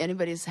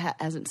anybody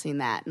hasn't seen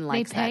that and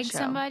likes that show. They peg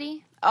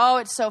somebody? Oh,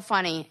 it's so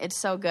funny. It's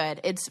so good.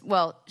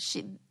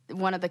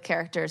 One of the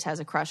characters has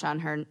a crush on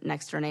her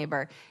next door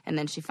neighbor, and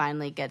then she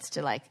finally gets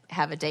to like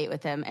have a date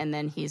with him, and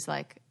then he's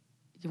like,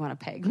 You want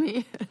to peg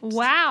me?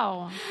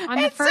 Wow. On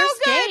the It's so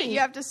first good. date. You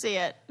have to see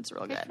it. It's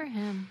real Good good. for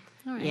him.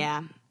 All right.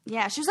 Yeah.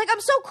 Yeah. She was like,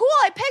 I'm so cool.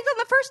 I pegged on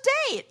the first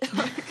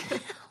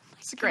date.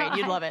 It's great.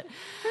 You'd love it.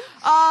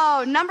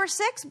 Oh, number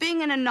 6,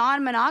 being in a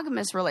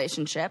non-monogamous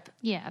relationship.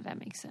 Yeah, that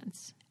makes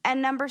sense.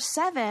 And number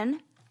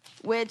 7,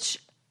 which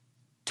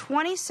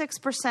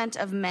 26%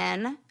 of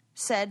men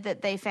said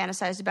that they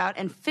fantasized about,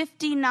 and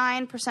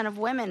 59% of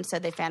women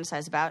said they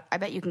fantasized about. I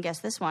bet you can guess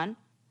this one.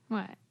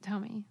 What? Tell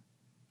me.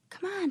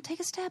 Come on, take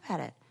a stab at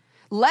it.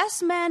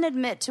 Less men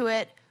admit to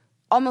it.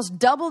 Almost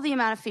double the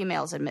amount of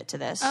females admit to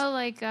this. Oh,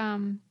 like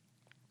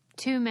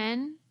 2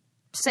 men?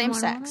 Same one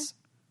sex.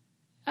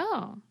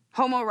 Oh.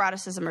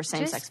 Homoeroticism or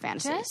same-sex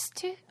fantasies. Just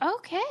 2?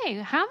 Okay.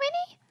 How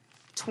many?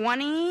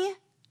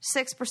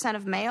 26%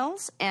 of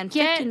males and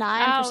Get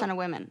 59% of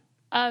women.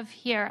 Of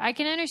here. I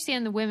can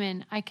understand the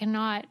women. I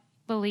cannot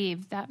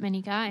believe that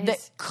many guys.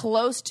 That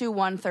close to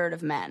 1/3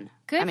 of men.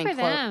 Good for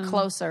them.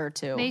 Closer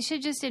to They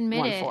should just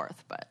admit it. 1/4,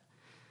 but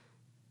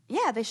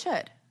yeah, they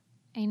should.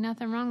 Ain't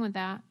nothing wrong with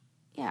that.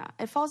 Yeah,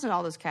 it falls in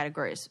all those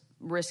categories: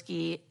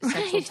 risky,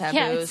 sexual tabboos,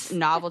 Yes.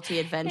 novelty,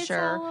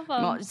 adventure. It's all of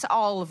them. It's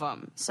all of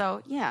them.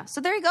 So yeah, so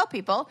there you go,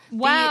 people.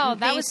 Wow,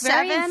 that the was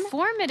very 7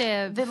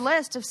 informative. The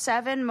list of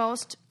 7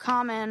 most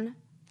common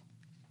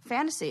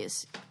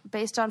fantasies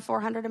based on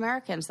 400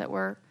 Americans that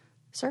were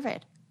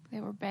surveyed. They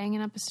were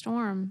banging up a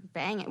storm.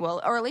 Bang it,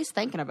 well, or at least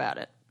thinking about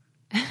it.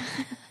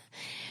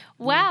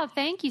 Wow,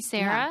 thank you,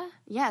 Sarah.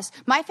 Yeah. Yes,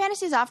 my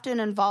fantasies often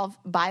involve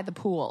by the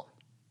pool.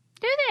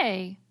 Do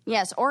they?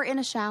 Yes, or in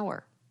a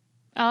shower.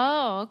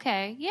 Oh,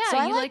 okay. Yeah, So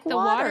I you like like the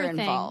water water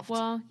involved. thing.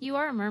 Well, you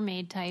are a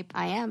mermaid type.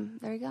 I am.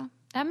 There you go.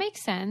 That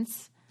makes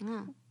sense.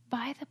 Yeah.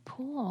 By the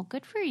pool.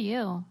 Good for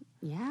you.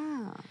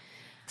 Yeah.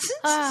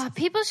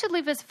 People should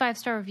leave us a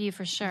 5-star review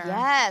for sure.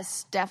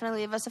 Yes, definitely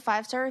leave us a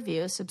 5-star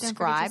review.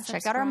 Subscribe. to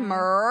Check out our subscribe.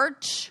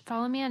 merch.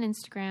 Follow me on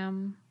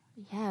Instagram.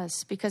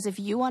 Yes, because if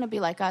you want to be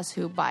like us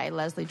who buy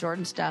Leslie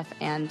Jordan stuff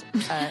and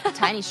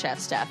Tiny Chef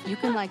stuff, you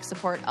can like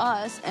support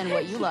us and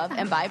what you love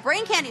and buy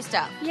Brain Candy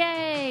stuff.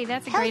 Yay,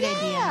 that's a Hell great yeah.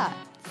 idea.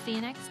 See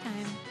you next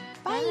time.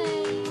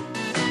 Bye.